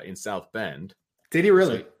 in South Bend. Did he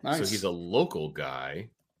really? So, nice. So he's a local guy.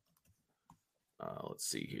 Let's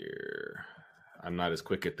see here. I'm not as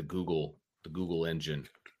quick at the Google engine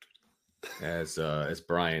as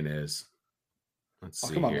Brian is. Let's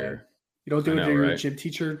see come on, here. Man. You don't do it to your gym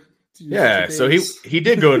teacher. Yeah, so he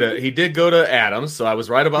did go to Adams, so I was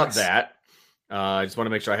right about that. I just want to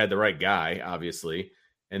make sure I had the right guy, obviously.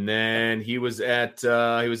 And then he was at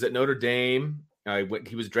Notre Dame.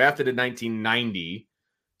 He was drafted in 1990,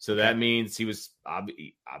 so that means he was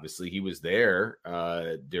obviously he was there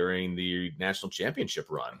during the national championship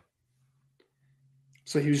run.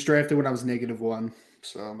 So he was drafted when I was -1.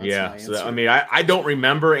 So that's my answer. I don't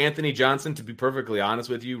remember Anthony Johnson, to be perfectly honest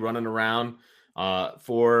with you, running around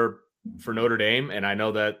for Notre Dame, and I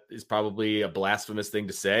know that is probably a blasphemous thing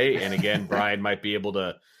to say. And again, Brian might be able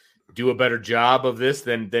to do a better job of this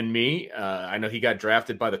than me. I know he got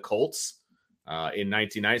drafted by the Colts in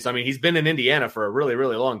 1990. So he's been in Indiana for a really,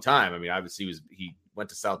 really long time. Obviously he went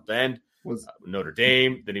to South Bend, Notre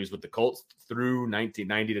Dame, then he was with the Colts through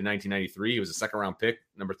 1990 to 1993. He was a second-round pick,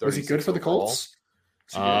 number 30. Was he good for the Colts?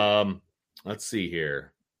 Let's see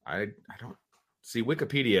here. I don't. See,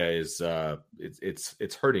 Wikipedia is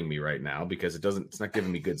it's hurting me right now because it's not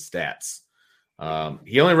giving me good stats.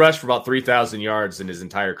 He only rushed for about 3,000 yards in his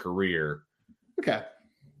entire career. Okay.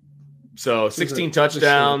 So 16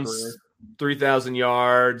 touchdowns, 3,000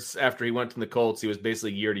 yards. After he went from the Colts, he was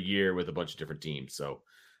basically year to year with a bunch of different teams. So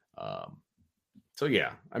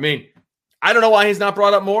yeah. I don't know why he's not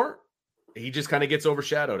brought up more. He just kind of gets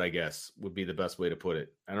overshadowed, I guess, would be the best way to put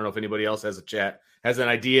it. I don't know if anybody else has an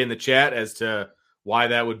idea in the chat as to why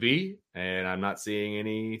that would be, and I'm not seeing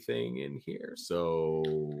anything in here. So,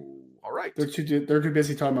 all right, they're too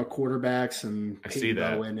busy talking about quarterbacks and I see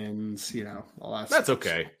that Bowen and all that. That's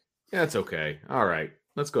okay. Yeah, that's okay. All right,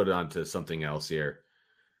 let's go on to something else here.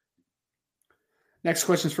 Next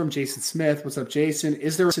question is from Jason Smith. What's up, Jason?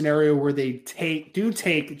 Is there a scenario where they take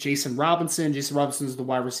Jason Robinson? Jason Robinson is the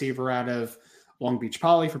wide receiver out of Long Beach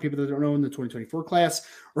Poly, for people that don't know, in the 2024 class.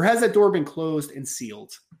 Or has that door been closed and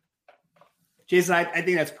sealed? Jason, I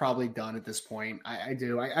think that's probably done at this point. I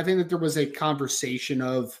do. I think that there was a conversation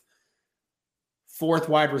of fourth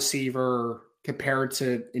wide receiver compared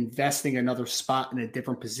to investing another spot in a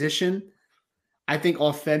different position. I think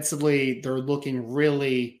offensively, they're looking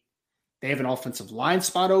really... They have an offensive line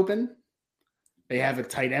spot open. They have a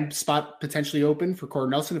tight end spot potentially open for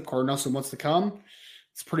Carter Nelson. If Carter Nelson wants to come,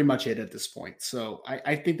 it's pretty much it at this point. So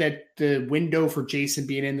I think that the window for Jason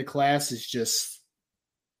being in the class is just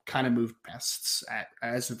kind of moved past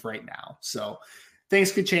as of right now. So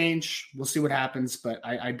things could change. We'll see what happens, but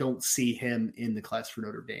I don't see him in the class for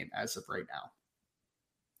Notre Dame as of right now.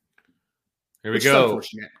 Here we go.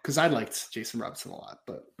 Unfortunate, because I liked Jason Robinson a lot,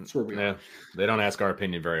 but that's where we are. They don't ask our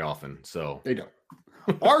opinion very often, so they don't.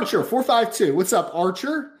 Archer 452. What's up,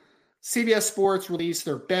 Archer? CBS Sports released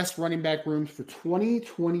their best running back rooms for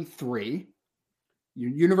 2023.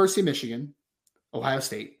 University of Michigan, Ohio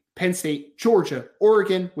State, Penn State, Georgia,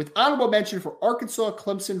 Oregon, with honorable mention for Arkansas,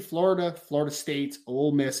 Clemson, Florida, Florida State,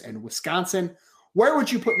 Ole Miss, and Wisconsin. Where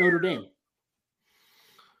would you put Notre Dame?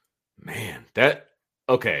 Man,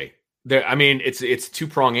 okay. It's a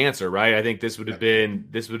two-prong answer, right? I think this would, if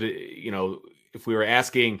we were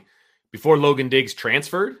asking before Logan Diggs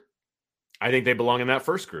transferred, I think they belong in that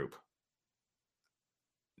first group.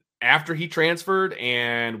 After he transferred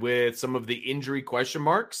and with some of the injury question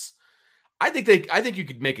marks, I think you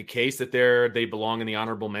could make a case that they belong in the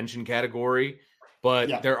honorable mention category,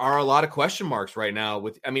 but there are a lot of question marks right now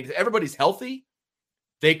if everybody's healthy,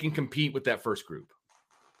 they can compete with that first group.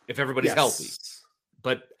 If everybody's healthy,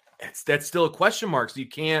 but that's still a question mark. So you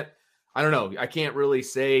can't, I don't know. I can't really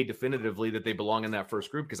say definitively that they belong in that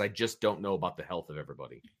first group because I just don't know about the health of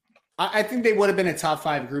everybody. I think they would have been a top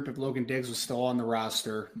 5 group if Logan Diggs was still on the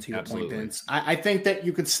roster, to your point, Vince. I think that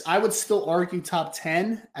I would still argue top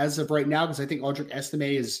 10 as of right now, because I think Audric Estime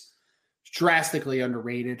is drastically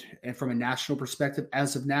underrated and from a national perspective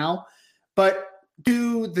as of now. But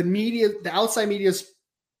do the media, the outside media's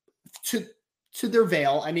to their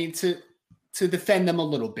veil, I mean, to defend them a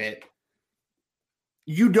little bit,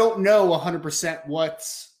 you don't know 100% what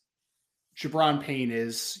Jabron Payne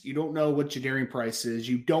is. You don't know what Jadarian Price is.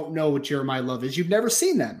 You don't know what Jeremiah Love is. You've never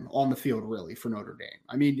seen them on the field, really, for Notre Dame.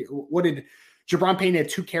 I mean, what did Jabron Payne had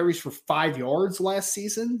 2 carries for 5 yards last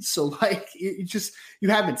season? So, like, you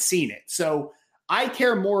haven't seen it. So I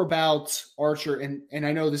care more about Archer, and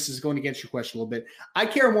I know this is going against your question a little bit. I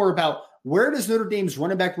care more about where does Notre Dame's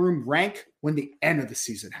running back room rank when the end of the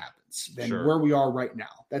season happens than where we are right now.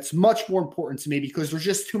 That's much more important to me because there's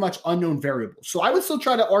just too much unknown variables. So I would still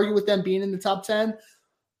try to argue with them being in the top 10,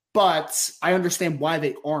 but I understand why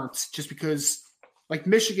they aren't, just because, like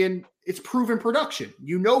Michigan, it's proven production.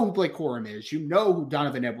 You know who Blake Corum is. You know who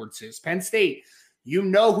Donovan Edwards is. Penn State, you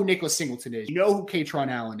know who Nicholas Singleton is. You know who Katron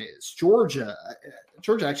Allen is. Georgia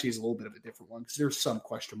actually is a little bit of a different one because there's some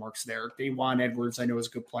question marks there. Dajuan Edwards, I know, is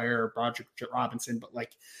a good player. Broderick Robinson, but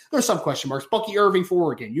like there's some question marks. Bucky Irving for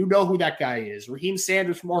Oregon, you know who that guy is. Raheem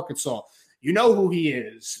Sanders from Arkansas, you know who he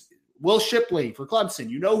is. Will Shipley for Clemson,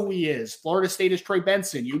 you know who he is. Florida State is Trey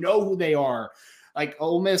Benson, you know who they are. Like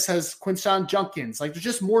Ole Miss has Quinshon Judkins. Like there's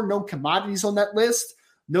just more known commodities on that list.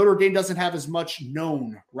 Notre Dame doesn't have as much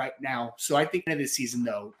known right now. So I think this season,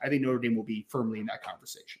 though, I think Notre Dame will be firmly in that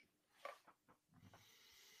conversation.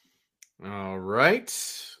 All right.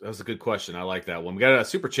 That was a good question. I like that one. We got a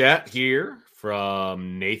super chat here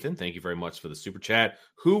from Nathan. Thank you very much for the super chat.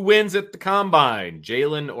 Who wins at the Combine,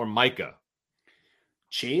 Jalen or Micah?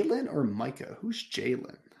 Jalen or Micah? Who's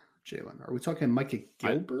Jalen? Are we talking Micah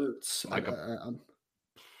Gilbert?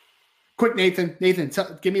 Quick, Nathan,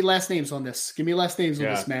 give me last names on this. Give me last names on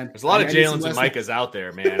this, man. There's a lot of Jalen's and Micahs out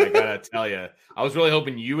there, man. I gotta tell you. I was really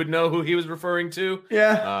hoping you would know who he was referring to.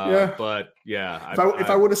 Yeah. But yeah, if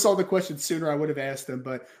I would have saw the question sooner, I would have asked him.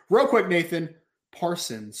 But real quick, Nathan,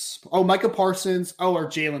 Parsons. Oh, Micah Parsons. Oh, or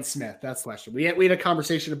Jalen Smith. That's the question. We had a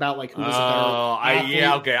conversation about like who was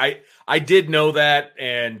okay. I did know that,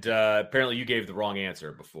 and apparently you gave the wrong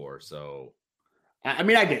answer before, so. I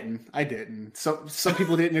mean, I didn't. So some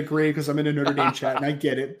people didn't agree because I'm in a Notre Dame chat and I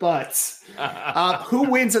get it. But who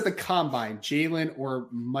wins at the Combine, Jalen or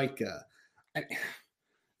Micah?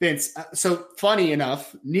 Vince, so funny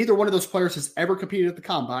enough, neither one of those players has ever competed at the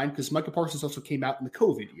Combine because Micah Parsons also came out in the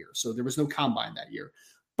COVID year. So there was no Combine that year.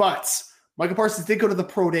 But Micah Parsons did go to the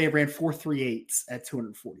pro day and ran 4.38 at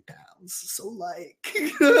 240 pounds. So, like,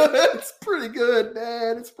 it's pretty good,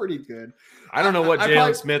 man. It's pretty good. I don't know what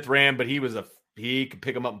Jalen Smith ran, but he could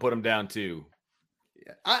pick him up and put him down too.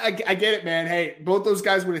 Yeah, I get it, man. Hey, both those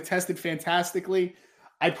guys would have tested fantastically.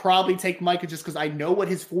 I'd probably take Micah just because I know what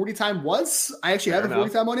his 40 time was. I actually have a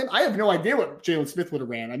 40 time on him. I have no idea what Jalen Smith would have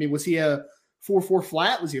ran. I mean, was he a 4.4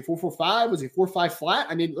 flat? Was he a 4.45? Was he a 4.5 flat?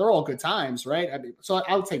 I mean, they're all good times, right? I mean, so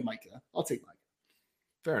I'll take Micah.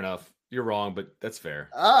 Fair enough. You're wrong, but that's fair.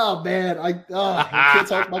 Oh, man. I can't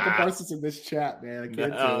talk Micah Parsons in this chat, man. I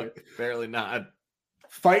can't do it. Apparently not.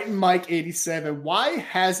 Fighting Mike 87. Why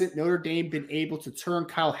hasn't Notre Dame been able to turn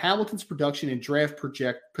Kyle Hamilton's production and draft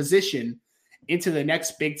position into the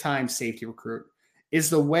next big time safety recruit? Is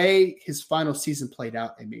the way his final season played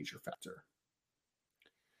out a major factor?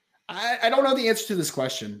 I don't know the answer to this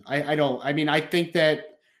question. I don't. I mean, I think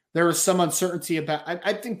that there is some uncertainty about.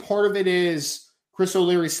 I think part of it is Chris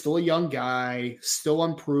O'Leary's still a young guy, still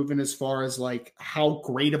unproven as far as like how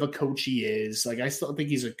great of a coach he is. Like I think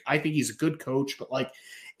he's a good coach, but like,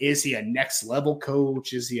 is he a next level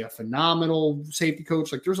coach? Is he a phenomenal safety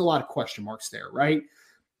coach? Like there's a lot of question marks there, right?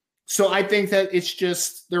 So I think that it's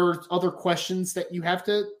just, there are other questions that you have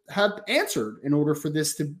to have answered in order for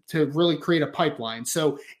this to really create a pipeline.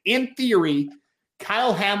 So in theory,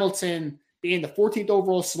 Kyle Hamilton being the 14th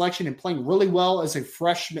overall selection and playing really well as a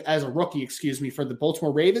rookie, for the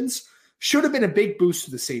Baltimore Ravens should have been a big boost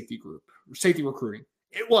to the safety recruiting.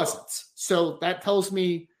 It wasn't. So that tells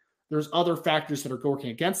me there's other factors that are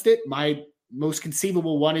working against it. My most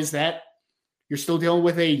conceivable one is that you're still dealing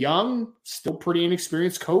with a young, still pretty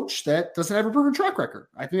inexperienced coach that doesn't have a proven track record.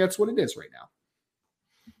 I think that's what it is right now.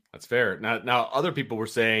 That's fair. Now, other people were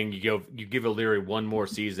saying you give O'Leary one more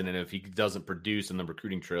season, and if he doesn't produce in the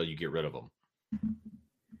recruiting trail, you get rid of him.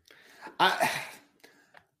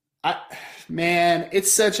 Man,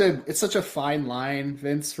 it's such a fine line,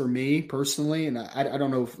 Vince, for me personally, and I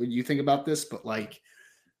don't know if you think about this, but like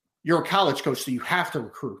you're a college coach, so you have to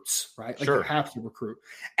recruit, right? Like Sure. you have to recruit.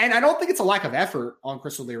 And I don't think it's a lack of effort on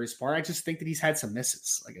Chris O'Leary's part. I just think that he's had some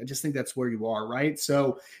misses. Like, I just think that's where you are, right?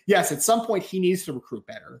 So, yes, at some point he needs to recruit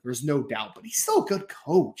better. There's no doubt, but he's still a good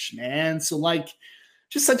coach, man. So, like,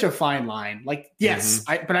 just such a fine line. Like, yes,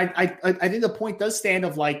 I think the point does stand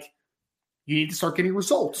of, like, you need to start getting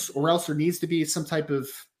results, or else there needs to be some type of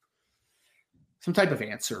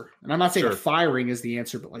answer. And I'm not saying firing is the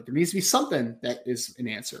answer, but like there needs to be something that is an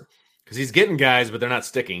answer. Because he's getting guys, but they're not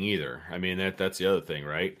sticking either. I mean, that's the other thing,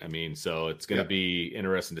 right? I mean, so it's going to be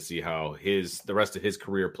interesting to see how the rest of his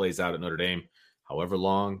career plays out at Notre Dame, however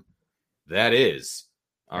long that is.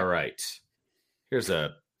 All right. Here's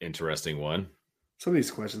a interesting one. Some of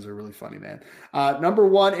these questions are really funny, man. Number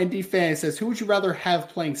one, ND fan says, who would you rather have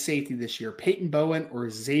playing safety this year, Peyton Bowen or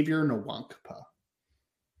Xavier Nwankpa?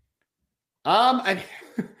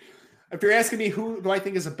 If you're asking me who do I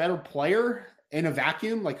think is a better player in a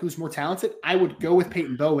vacuum, like who's more talented, I would go with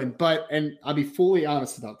Peyton Bowen. And I'll be fully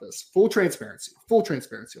honest about this. Full transparency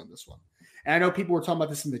on this one. And I know people were talking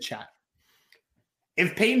about this in the chat.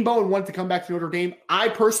 If Peyton Bowen wanted to come back to Notre Dame, I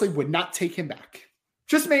personally would not take him back.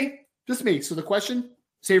 Just me. So the question,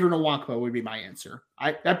 Xavier Nwankpa would be my answer.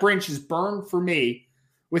 That branch is burned for me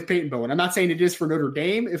with Peyton Bowen. I'm not saying it is for Notre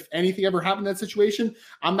Dame. If anything ever happened in that situation,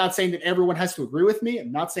 I'm not saying that everyone has to agree with me.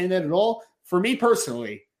 I'm not saying that at all. For me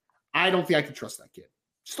personally, I don't think I can trust that kid.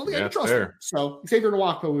 Just don't think I can trust him. So Xavier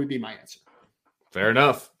Nwankpa would be my answer. Fair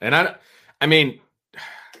enough. And I mean,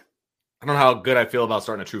 I don't know how good I feel about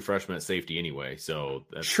starting a true freshman at safety anyway. So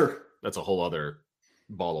that's a whole other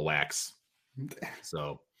ball of wax.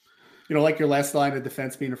 So you don't like your last line of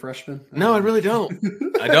defense being a freshman? No, I really don't.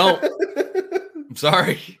 I don't. I'm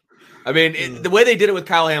sorry. I mean, the way they did it with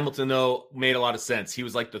Kyle Hamilton, though, made a lot of sense. He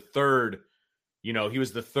was like the third, he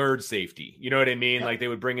was the third safety. You know what I mean? Yeah. Like they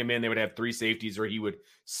would bring him in, they would have three safeties, or he would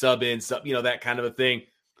sub in, that kind of a thing.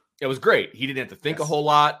 It was great. He didn't have to think a whole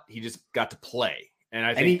lot. He just got to play. And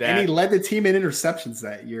I think he led the team in interceptions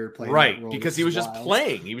that year. Playing right, because he was just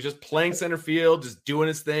playing. He was just playing center field, just doing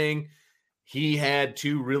his thing. He had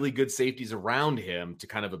two really good safeties around him to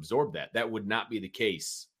kind of absorb that. That would not be the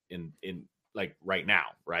case in like right now,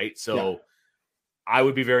 right? So I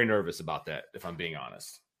would be very nervous about that, if I'm being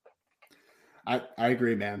honest. I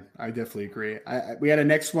agree, man. I definitely agree. We had a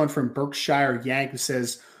next one from Berkshire Yank who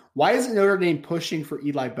says, why isn't Notre Dame pushing for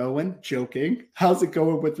Eli Bowen? Joking. How's it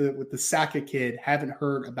going with the Saka kid? Haven't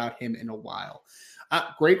heard about him in a while.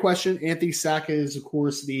 Great question. Anthony Saka is, of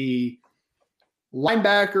course, the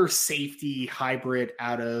linebacker safety hybrid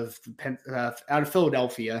out of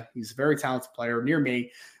Philadelphia. He's a very talented player near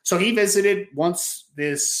me. So he visited once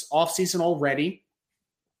this offseason already,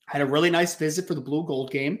 had a really nice visit for the Blue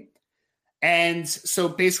Gold game. And so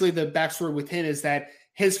basically the backstory with him is that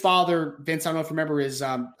his father, Vince, I don't know if you remember, is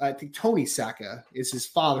I think Tony Saka is his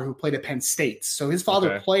father, who played at Penn State. So his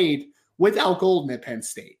father played with Al Golden at Penn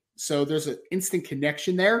State. So there's an instant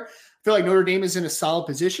connection there. I feel like Notre Dame is in a solid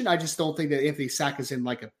position. I just don't think that Anthony Saka is in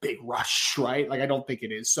like a big rush, right? Like I don't think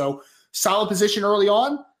it is. So solid position early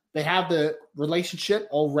on. They have the relationship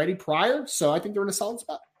already prior. So I think they're in a solid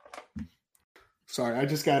spot. Sorry,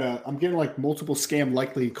 I'm getting like multiple scam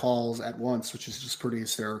likely calls at once, which is just pretty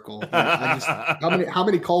hysterical. How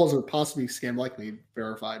many calls are possibly scam likely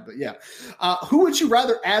verified? But yeah. Who would you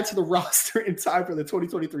rather add to the roster in time for the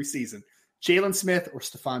 2023 season? Jalen Smith or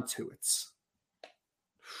Stephon Tuitt?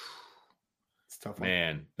 Tough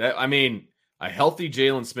one. Man, a healthy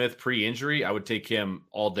Jalen Smith pre-injury, I would take him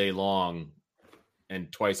all day long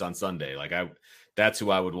and twice on Sunday. That's who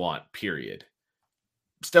I would want, period.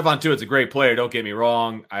 Stephon Tuitt's a great player. Don't get me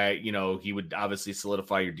wrong. He would obviously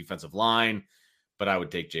solidify your defensive line, but I would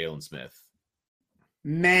take Jalen Smith.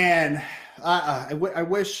 Man, I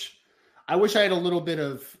wish I had a little bit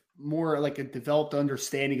of more like a developed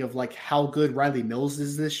understanding of like how good Riley Mills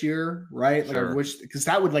is this year, right? Like I wish, because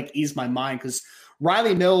that would like ease my mind, because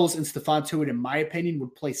Riley Mills and Stephon Tuitt, in my opinion,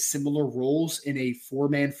 would play similar roles in a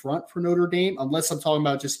four-man front for Notre Dame, unless I'm talking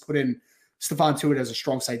about just putting Stephon Tuitt as a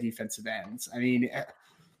strong side defensive end. I mean,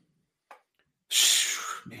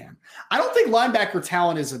 man, I don't think linebacker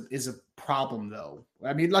talent is a problem though.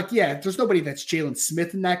 I mean, there's nobody that's Jalen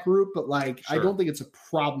Smith in that group, but I don't think it's a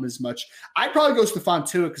problem as much. I'd probably go Stephon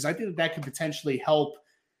Tuitt because I think that could potentially help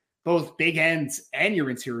both big ends and your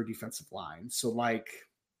interior defensive line. So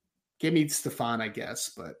give me Stephon, I guess,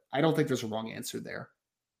 but I don't think there's a wrong answer there.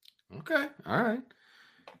 Okay. All right.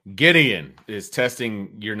 Gideon is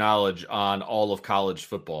testing your knowledge on all of college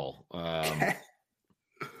football.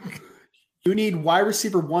 You need wide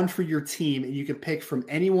receiver 1 for your team, and you can pick from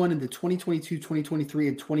anyone in the 2022, 2023,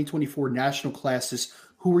 and 2024 national classes.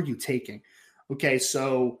 Who are you taking? Okay,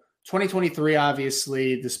 so 2023,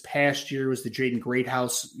 obviously, this past year was the Jaden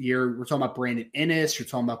Greathouse year. We're talking about Brandon Inniss. You're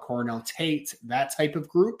talking about Cornell Tate, that type of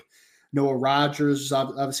group. Noah Rogers is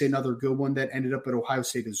obviously another good one that ended up at Ohio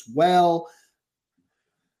State as well.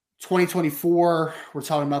 2024, we're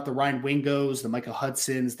talking about the Ryan Wingos, the Micah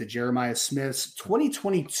Hudsons, the Jeremiah Smiths.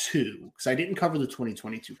 2022, because I didn't cover the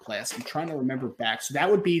 2022 class. I'm trying to remember back. So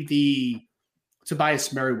that would be the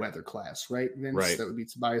Tobias Merriweather class, right, Vince? Right. That would be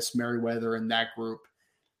Tobias Merriweather in that group.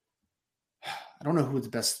 I don't know who the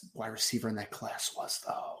best wide receiver in that class was,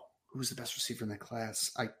 though. Who was the best receiver in that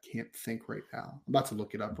class? I can't think right now. I'm about to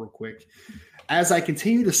look it up real quick. As I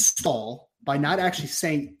continue to stall by not actually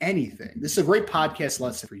saying anything. This is a great podcast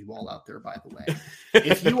lesson for you all out there, by the way.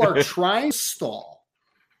 If you are trying to stall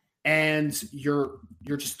and you're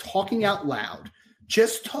just talking out loud,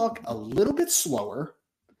 just talk a little bit slower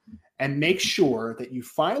and make sure that you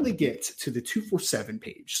finally get to the 247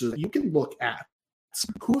 page so that you can look at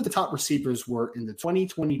who the top receivers were in the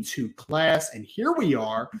 2022 class. And here we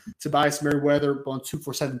are. Tobias Merriweather on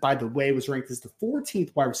 247, by the way, was ranked as the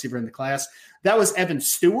 14th wide receiver in the class. That was Evan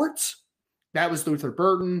Stewart. That was Luther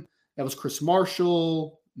Burton. That was Chris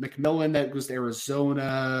Marshall. McMillan, that was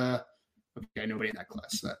Arizona. Okay, nobody in that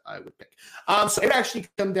class that I would pick. So it actually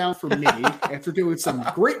come down for me after doing some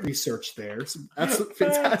great research there. Some absolute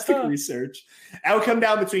fantastic research. I would come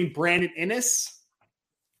down between Brandon Inniss,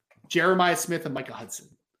 Jeremiah Smith, and Micah Hudson.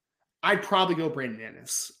 I'd probably go Brandon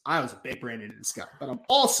Inniss. I was a big Brandon Inniss guy, but I'm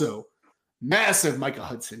also massive Micah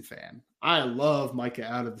Hudson fan. I love Micah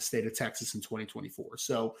out of the state of Texas in 2024.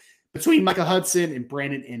 So between Micah Hudson and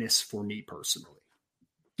Brandon Inniss for me personally.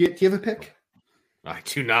 Do you have a pick? I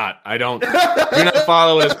do not. I don't. Do not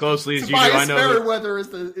follow it as closely as you do. I know Merriweather is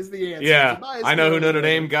the answer. Yeah, I know who Notre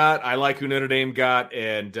Dame got. I like who Notre Dame got,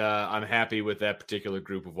 and I'm happy with that particular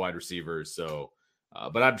group of wide receivers. So,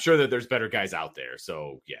 but I'm sure that there's better guys out there.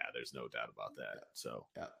 So, yeah, there's no doubt about that. So,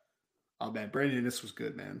 yeah. Oh man, Brandon, this was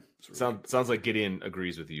good, man. Really sounds like Gideon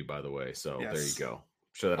agrees with you, by the way. So yes. There you go.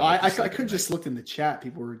 Sure that I could just look in the chat.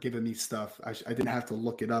 People were giving me stuff. I didn't have to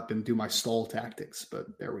look it up and do my stall tactics, but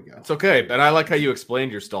there we go. It's okay. And I like how you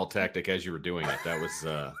explained your stall tactic as you were doing it. That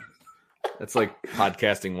was that's like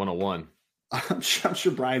podcasting 101. I'm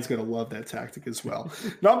sure Brian's going to love that tactic as well.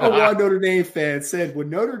 Number one Notre Dame fan said,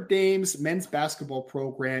 would Notre Dame's men's basketball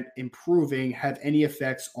program improving have any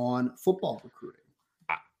effects on football recruiting?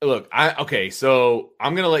 Look, so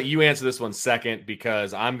I'm going to let you answer this one second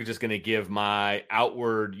because I'm just going to give my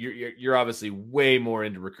outward. You're obviously way more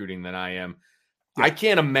into recruiting than I am. Yeah. I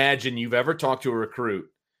can't imagine you've ever talked to a recruit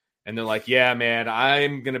and they're like, yeah, man,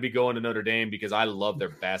 I'm going to be going to Notre Dame because I love their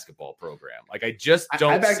basketball program. Like, I just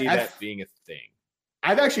don't see that being a thing.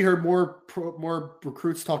 I've actually heard more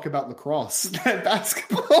recruits talk about lacrosse than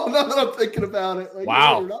basketball. Now that I'm thinking about it. Like,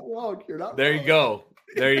 wow. You're not wrong. There you go.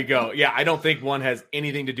 There you go. Yeah, I don't think one has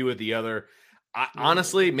anything to do with the other.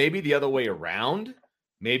 Honestly, maybe the other way around.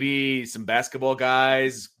 Maybe some basketball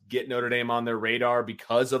guys get Notre Dame on their radar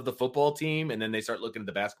because of the football team, and then they start looking at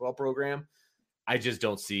the basketball program. I just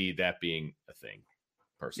don't see that being a thing,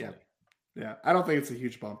 personally. Yeah. I don't think it's a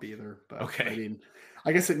huge bump either. But okay. I mean,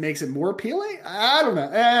 I guess it makes it more appealing. I don't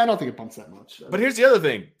know. I don't think it bumps that much. But here's the other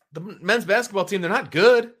thing. The men's basketball team, they're not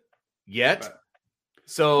good yet. But,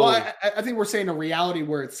 so I think we're saying a reality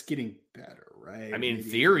where it's getting better, right? I mean, in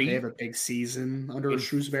theory, they have a big season under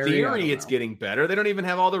Shrewsbury. In theory, it's getting better. They don't even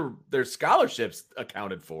have all their scholarships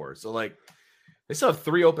accounted for. So, like, they still have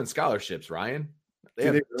 3 open scholarships, Ryan. They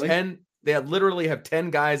have 10. They literally have 10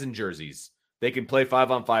 guys in jerseys. They can play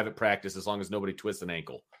 5-on-5 at practice as long as nobody twists an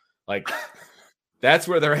ankle. Like, that's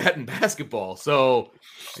where they're at in basketball. So,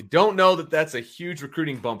 I don't know that that's a huge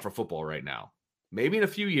recruiting bump for football right now. Maybe in a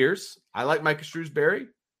few years. I like Micah Shrewsbury.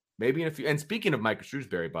 Maybe in a few. And speaking of Micah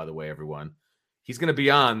Shrewsbury, by the way, everyone, he's going to be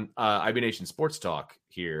on IB Nation Sports Talk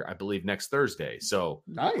here, I believe, next Thursday. So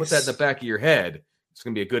Put that in the back of your head. It's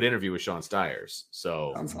going to be a good interview with Sean Stiers.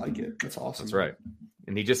 So sounds like it. That's awesome. That's right.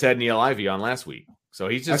 And he just had Neil Ivey on last week. So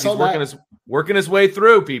he's working his way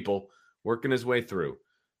through, people. Working his way through.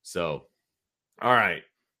 So, all right.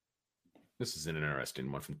 This is an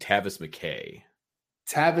interesting one from Tavis McKay.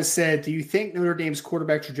 Tavis said, do you think Notre Dame's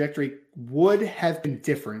quarterback trajectory would have been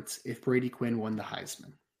different if Brady Quinn won the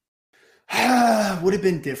Heisman? Would have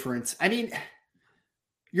been different. I mean,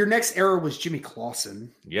 your next era was Jimmy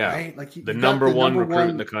Clausen. Yeah. Right? Like the number one recruit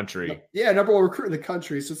in the country. Yeah, number one recruit in the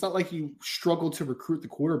country. So it's not like you struggled to recruit the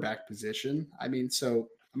quarterback position. I mean, so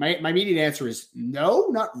my immediate answer is no,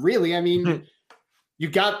 not really. I mean, you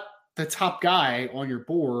got the top guy on your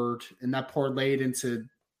board and that parlayed into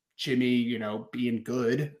Jimmy, being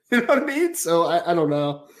good. You know what I mean? So I don't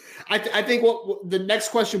know. I think what the next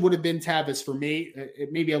question would have been, Tavis, for me,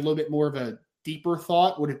 it maybe a little bit more of a deeper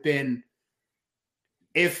thought would have been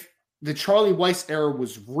if the Charlie Weiss era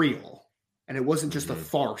was real and it wasn't just a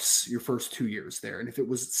farce your first 2 years there, and if it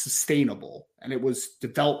was sustainable and it was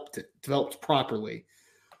developed properly,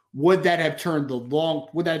 would that have changed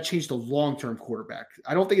the long-term quarterback?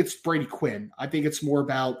 I don't think it's Brady Quinn. I think it's more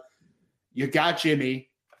about you got Jimmy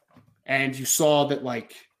and you saw that the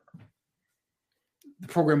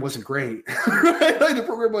program wasn't great. The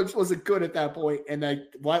program wasn't good at that point. And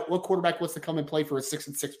what quarterback wants to come and play for a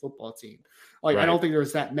 6-6 football team? Right. I don't think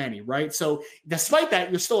there's that many, right? So despite that,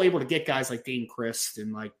 you're still able to get guys like Dean Christ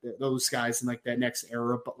and those guys in that next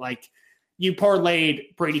era. But you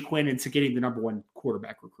parlayed Brady Quinn into getting the number one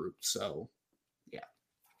quarterback recruit. So yeah.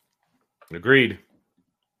 Agreed.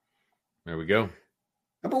 There we go.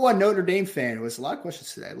 Number one Notre Dame fan. It was a lot of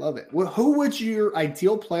questions today. I love it. Who would your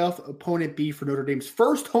ideal playoff opponent be for Notre Dame's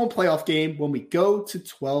first home playoff game when we go to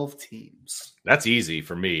 12 teams? That's easy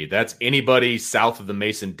for me. That's anybody south of the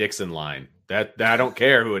Mason-Dixon line. That I don't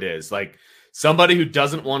care who it is. Somebody who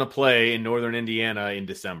doesn't want to play in Northern Indiana in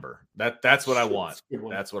December. That's what I want.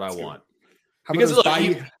 That's what I want. How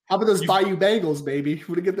about those Bayou Bengals, baby?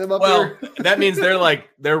 Would it get them up there? Well, that means they're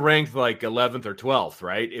ranked 11th or 12th,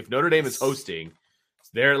 right? If Notre Dame is hosting,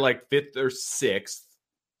 they're 5th or 6th.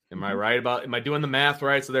 Am I right am I doing the math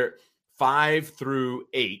right? So they're 5 through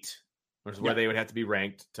 8, which is where they would have to be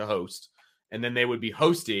ranked to host. And then they would be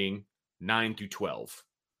hosting 9 through 12.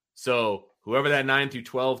 So whoever that 9 through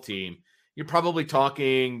 12 team, you're probably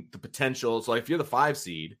talking the potential. So if you're the 5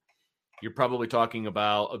 seed, you're probably talking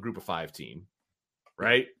about a group of 5 team,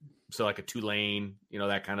 right? So a Tulane,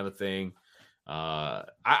 that kind of a thing.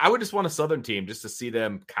 I would just want a Southern team just to see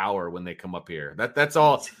them cower when they come up here. That's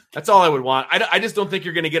all I would want. I just don't think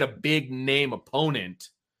you're going to get a big name opponent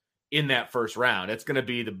in that first round. It's going to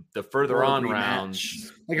be the further on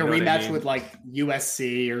rounds. A rematch with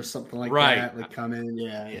USC or something like that. Come in.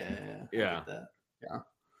 Yeah.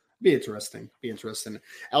 Be interesting.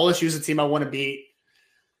 LSU's a team I want to beat.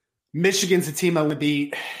 Michigan's a team I want to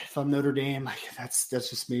beat. If I'm Notre Dame, that's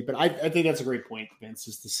just me. But I think that's a great point, Vince,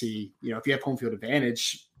 is to see, if you have home field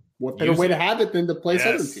advantage, what better way to have it than to play a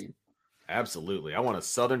Southern team? Absolutely. I want a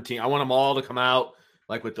Southern team. I want them all to come out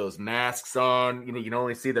with those masks on. You can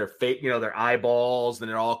only see their face, their eyeballs, and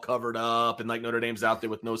they're all covered up. And Notre Dame's out there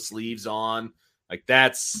with no sleeves on.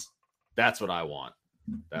 That's what I want.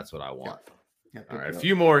 That's what I want. Yeah, all right, a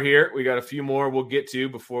few more here. We got a few more we'll get to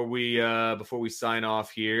before we sign off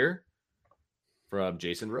here from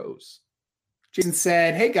Jason Rose. Jason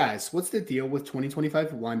said, "Hey guys, what's the deal with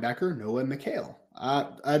 2025 linebacker Noah McHale?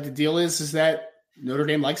 The deal is that Notre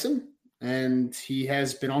Dame likes him, and he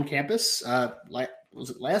has been on campus. Was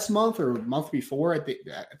it last month or month before? I think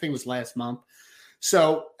it was last month.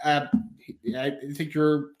 So I think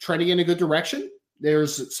you're trending in a good direction.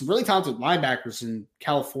 There's some really talented linebackers in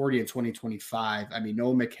California in 2025.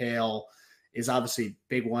 Noah McHale is obviously a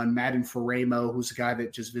big one. Madden Faramo, who's a guy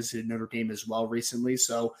that just visited Notre Dame as well recently.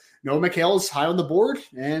 So Noah McHale is high on the board,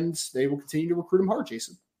 and they will continue to recruit him hard,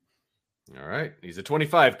 Jason. All right. He's a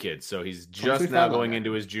 25 kid, so he's just now going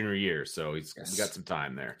into his junior year. So he's got some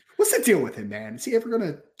time there. What's the deal with him, man? Is he ever going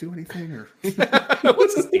to do anything? Or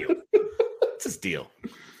What's his deal? What's his deal?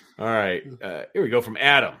 All right. Here we go from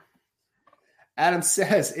Adam. Adam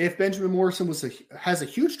says, if Benjamin Morrison has a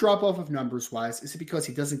huge drop-off of numbers-wise, is it because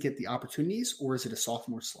he doesn't get the opportunities, or is it a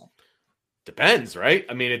sophomore slump? Depends, right?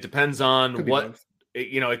 It depends on what –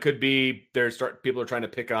 it could be people are trying to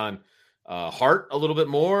pick on Hart a little bit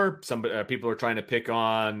more. Some people are trying to pick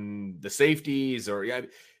on the safeties, or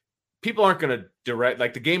people aren't going to direct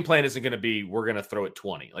 – the game plan isn't going to be we're going to throw it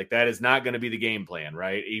 20. That is not going to be the game plan,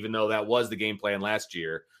 right? Even though that was the game plan last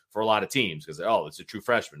year for a lot of teams, because, it's a true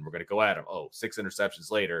freshman. We're going to go at him. 6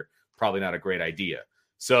 interceptions later, probably not a great idea.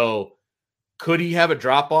 So could he have a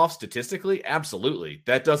drop-off statistically? Absolutely.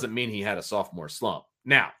 That doesn't mean he had a sophomore slump.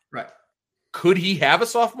 Now, right. Could he have a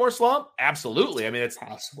sophomore slump? Absolutely. It's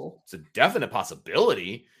possible. It's a definite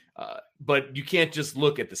possibility, but you can't just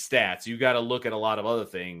look at the stats. You got to look at a lot of other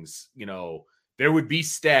things. There would be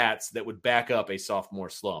stats that would back up a sophomore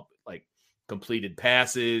slump, like completed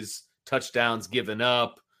passes, touchdowns given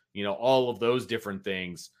up, all of those different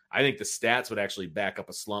things. I think the stats would actually back up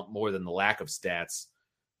a slump more than the lack of stats,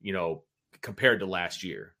 compared to last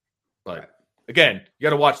year. But again, you got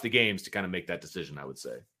to watch the games to kind of make that decision, I would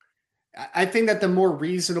say. I think that the more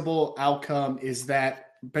reasonable outcome is that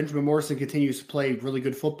Benjamin Morrison continues to play really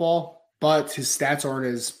good football, but his stats aren't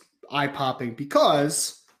as eye-popping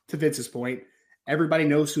because, to Vince's point, everybody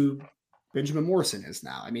knows who Benjamin Morrison is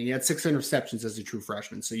now. I mean, he had 6 interceptions as a true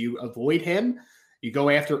freshman. So you avoid him. You go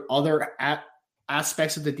after other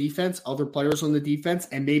aspects of the defense, other players on the defense,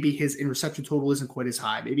 and maybe his interception total isn't quite as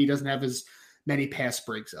high. Maybe he doesn't have as many pass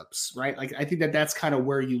breaks-ups, right? Like, I think that's kind of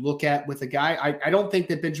where you look at with a guy. I don't think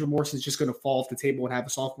that Benjamin Morrison is just going to fall off the table and have a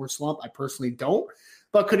sophomore slump. I personally don't.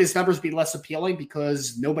 But could his numbers be less appealing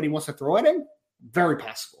because nobody wants to throw at him? Very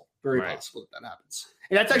possible. Very possible that happens.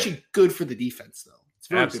 And that's actually good for the defense, though. It's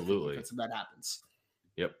very good for the defense if that happens.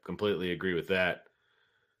 Yep, completely agree with that.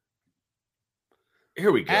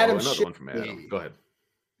 Here we go. Another one from Adam. Go ahead.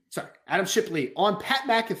 Sorry. Adam Shipley. On Pat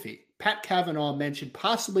McAfee, Pat Cavanaugh mentioned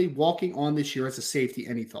possibly walking on this year as a safety.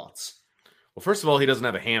 Any thoughts? Well, first of all, he doesn't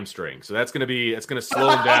have a hamstring, so it's going to slow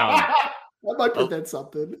him down. That might prevent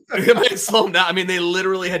something. It might slow him down. I mean, they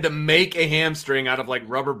literally had to make a hamstring out of like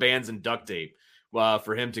rubber bands and duct tape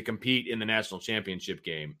for him to compete in the national championship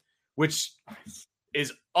game, which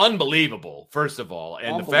is unbelievable, first of all.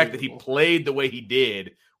 And the fact that he played the way he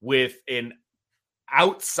did with an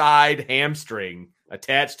outside hamstring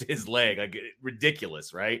attached to his leg, like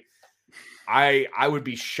ridiculous, right? I would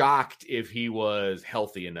be shocked if he was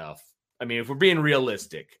healthy enough. I mean, if we're being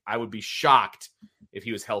realistic, I would be shocked if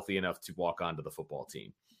he was healthy enough to walk onto the football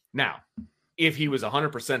team. Now, if he was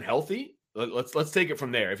 100% healthy, let's take it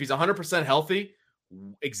from there. If he's 100% healthy,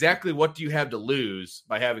 exactly what do you have to lose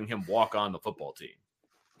by having him walk on the football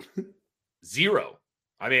team? Zero.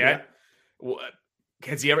 I mean,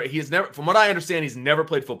 he has never, from what I understand, he's never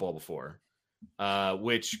played football before,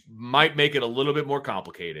 which might make it a little bit more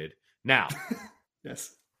complicated. Now,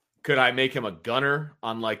 yes. Could I make him a gunner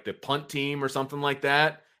on like the punt team or something like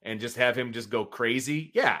that and just have him just go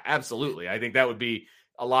crazy? Yeah, absolutely. I think that would be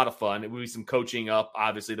a lot of fun. It would be some coaching up,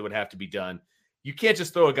 obviously, that would have to be done. You can't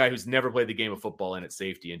just throw a guy who's never played the game of football in at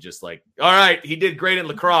safety and just like, all right, he did great in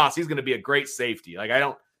lacrosse. He's going to be a great safety. Like, I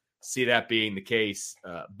don't see that being the case.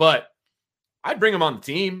 But I'd bring him on the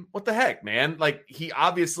team. What the heck, man? Like, he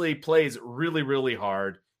obviously plays really, really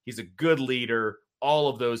hard. He's a good leader, all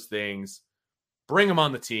of those things. Bring him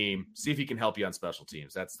on the team. See if he can help you on special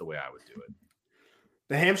teams. That's the way I would do it.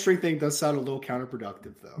 The hamstring thing does sound a little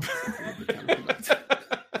counterproductive, though.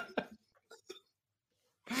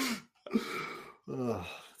 Oh,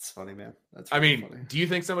 that's funny, man. That's really funny. Do you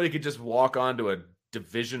think somebody could just walk onto a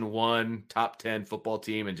Division I top 10 football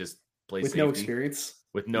team and just play with safety? No experience?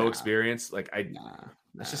 With no experience? Like,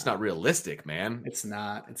 that's just not realistic, man. It's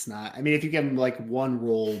not. I mean, if you give him like one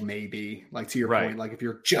role, maybe, like to your point, like if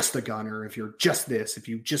you're just a gunner, if you're just this, if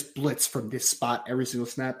you just blitz from this spot every single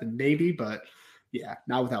snap, then maybe, but yeah,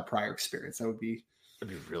 not without prior experience. That'd be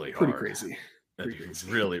really pretty hard. Crazy.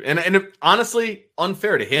 Really. And honestly,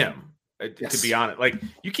 unfair to him, to be honest. Like,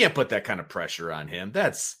 you can't put that kind of pressure on him.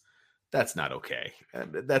 That's not okay.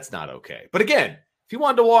 That's not okay. But again, if he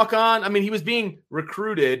wanted to walk on, I mean, he was being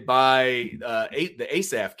recruited by the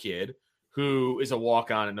Asaph kid, who is a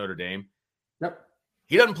walk-on at Notre Dame. Yep.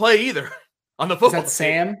 He doesn't play either on the football team.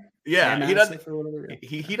 Sam? Yeah, Sam he doesn't.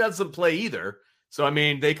 He doesn't play either. So I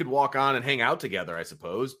mean, they could walk on and hang out together, I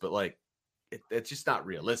suppose. But like, it's just not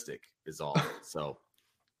realistic, is all. So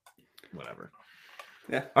whatever.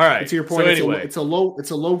 Yeah. All right. To your point, so anyway, it's a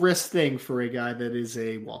low risk thing for a guy that is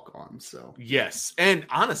a walk on. So yes, and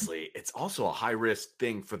honestly, it's also a high risk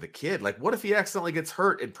thing for the kid. Like, what if he accidentally gets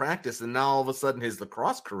hurt in practice, and now all of a sudden his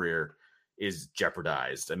lacrosse career is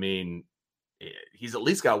jeopardized? I mean, he's at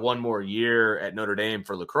least got one more year at Notre Dame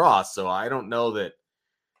for lacrosse. So I don't know.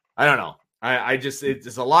 I just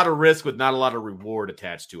it's a lot of risk with not a lot of reward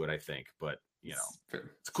attached to it, I think. But you know,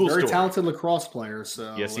 it's a cool very story. Talented lacrosse player.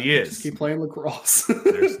 So yes, he is. Just keep playing lacrosse.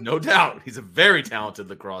 There's no doubt. He's a very talented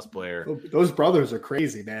lacrosse player. Those brothers are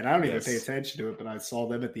crazy, man. I don't even pay attention to it, but I saw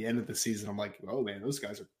them at the end of the season. I'm like, oh man, those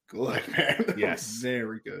guys are good, man. Yes,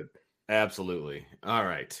 very good. Absolutely. All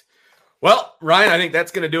right. Well, Ryan, I think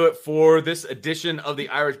that's going to do it for this edition of the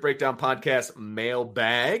Irish Breakdown Podcast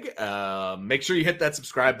Mailbag. Make sure you hit that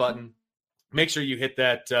subscribe button. Make sure you hit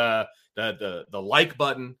that the like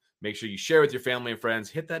button. Make sure you share with your family and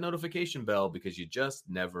friends. Hit that notification bell because you just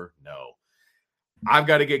never know. I've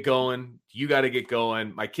got to get going. You got to get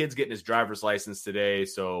going. My kid's getting his driver's license today,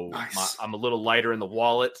 so nice. I'm a little lighter in the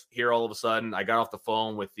wallet here all of a sudden. I got off the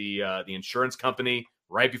phone with the insurance company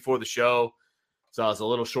right before the show, so I was a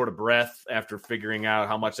little short of breath after figuring out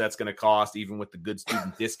how much that's going to cost, even with the good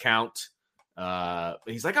student discount.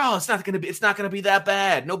 He's like, "Oh, it's not going to be that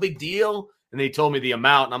bad. No big deal." And they told me the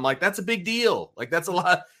amount, and I'm like, "That's a big deal. Like, that's a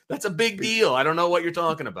lot. That's a big deal. I don't know what you're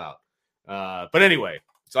talking about." But anyway,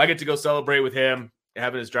 so I get to go celebrate with him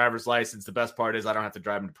having his driver's license. The best part is I don't have to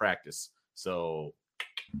drive him to practice. So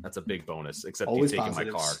That's a big bonus, except Always you taking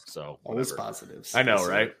positives. my car. So Always whatever. positives. I know,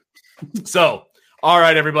 right? So, all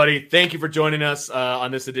right, everybody. Thank you for joining us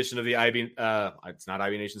on this edition of the IB. It's not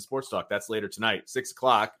IB Nation Sports Talk. That's later tonight,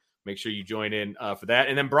 6:00. Make sure you join in for that.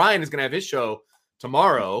 And then Brian is going to have his show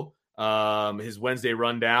tomorrow, his Wednesday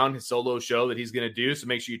rundown, his solo show that he's going to do. So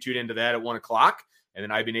make sure you tune into that at 1:00. And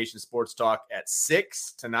then IB Nation Sports Talk at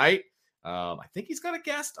 6 tonight. I think he's got a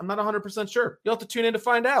guest. I'm not 100% sure. You'll have to tune in to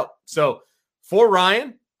find out. So for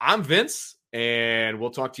Ryan, I'm Vince, and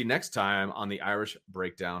we'll talk to you next time on the Irish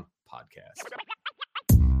Breakdown Podcast.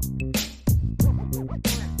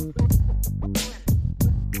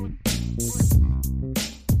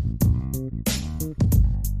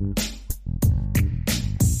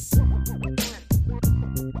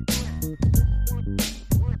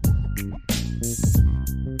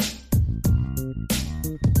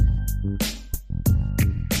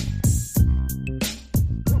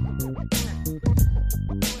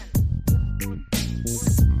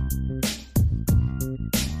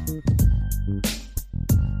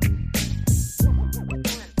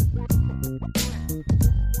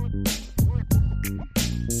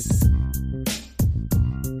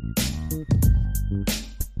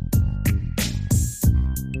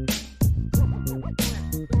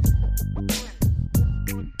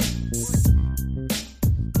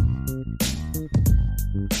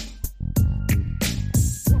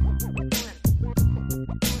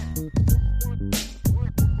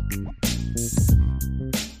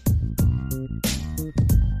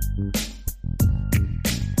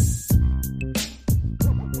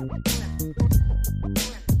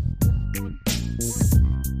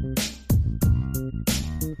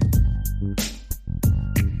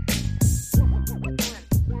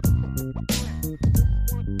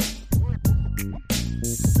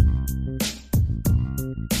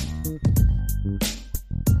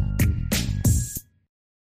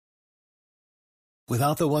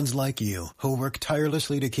 Without the ones like you, who work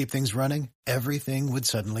tirelessly to keep things running, everything would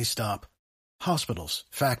suddenly stop. Hospitals,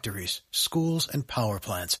 factories, schools, and power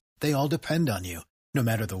plants, they all depend on you. No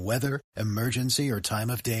matter the weather, emergency, or time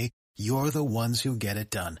of day, you're the ones who get it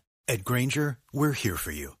done. At Grainger, we're here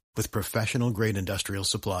for you with professional-grade industrial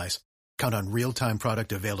supplies. Count on real-time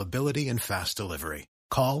product availability and fast delivery.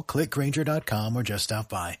 Call, click Grainger.com, or just stop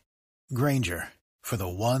by. Grainger, for the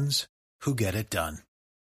ones who get it done.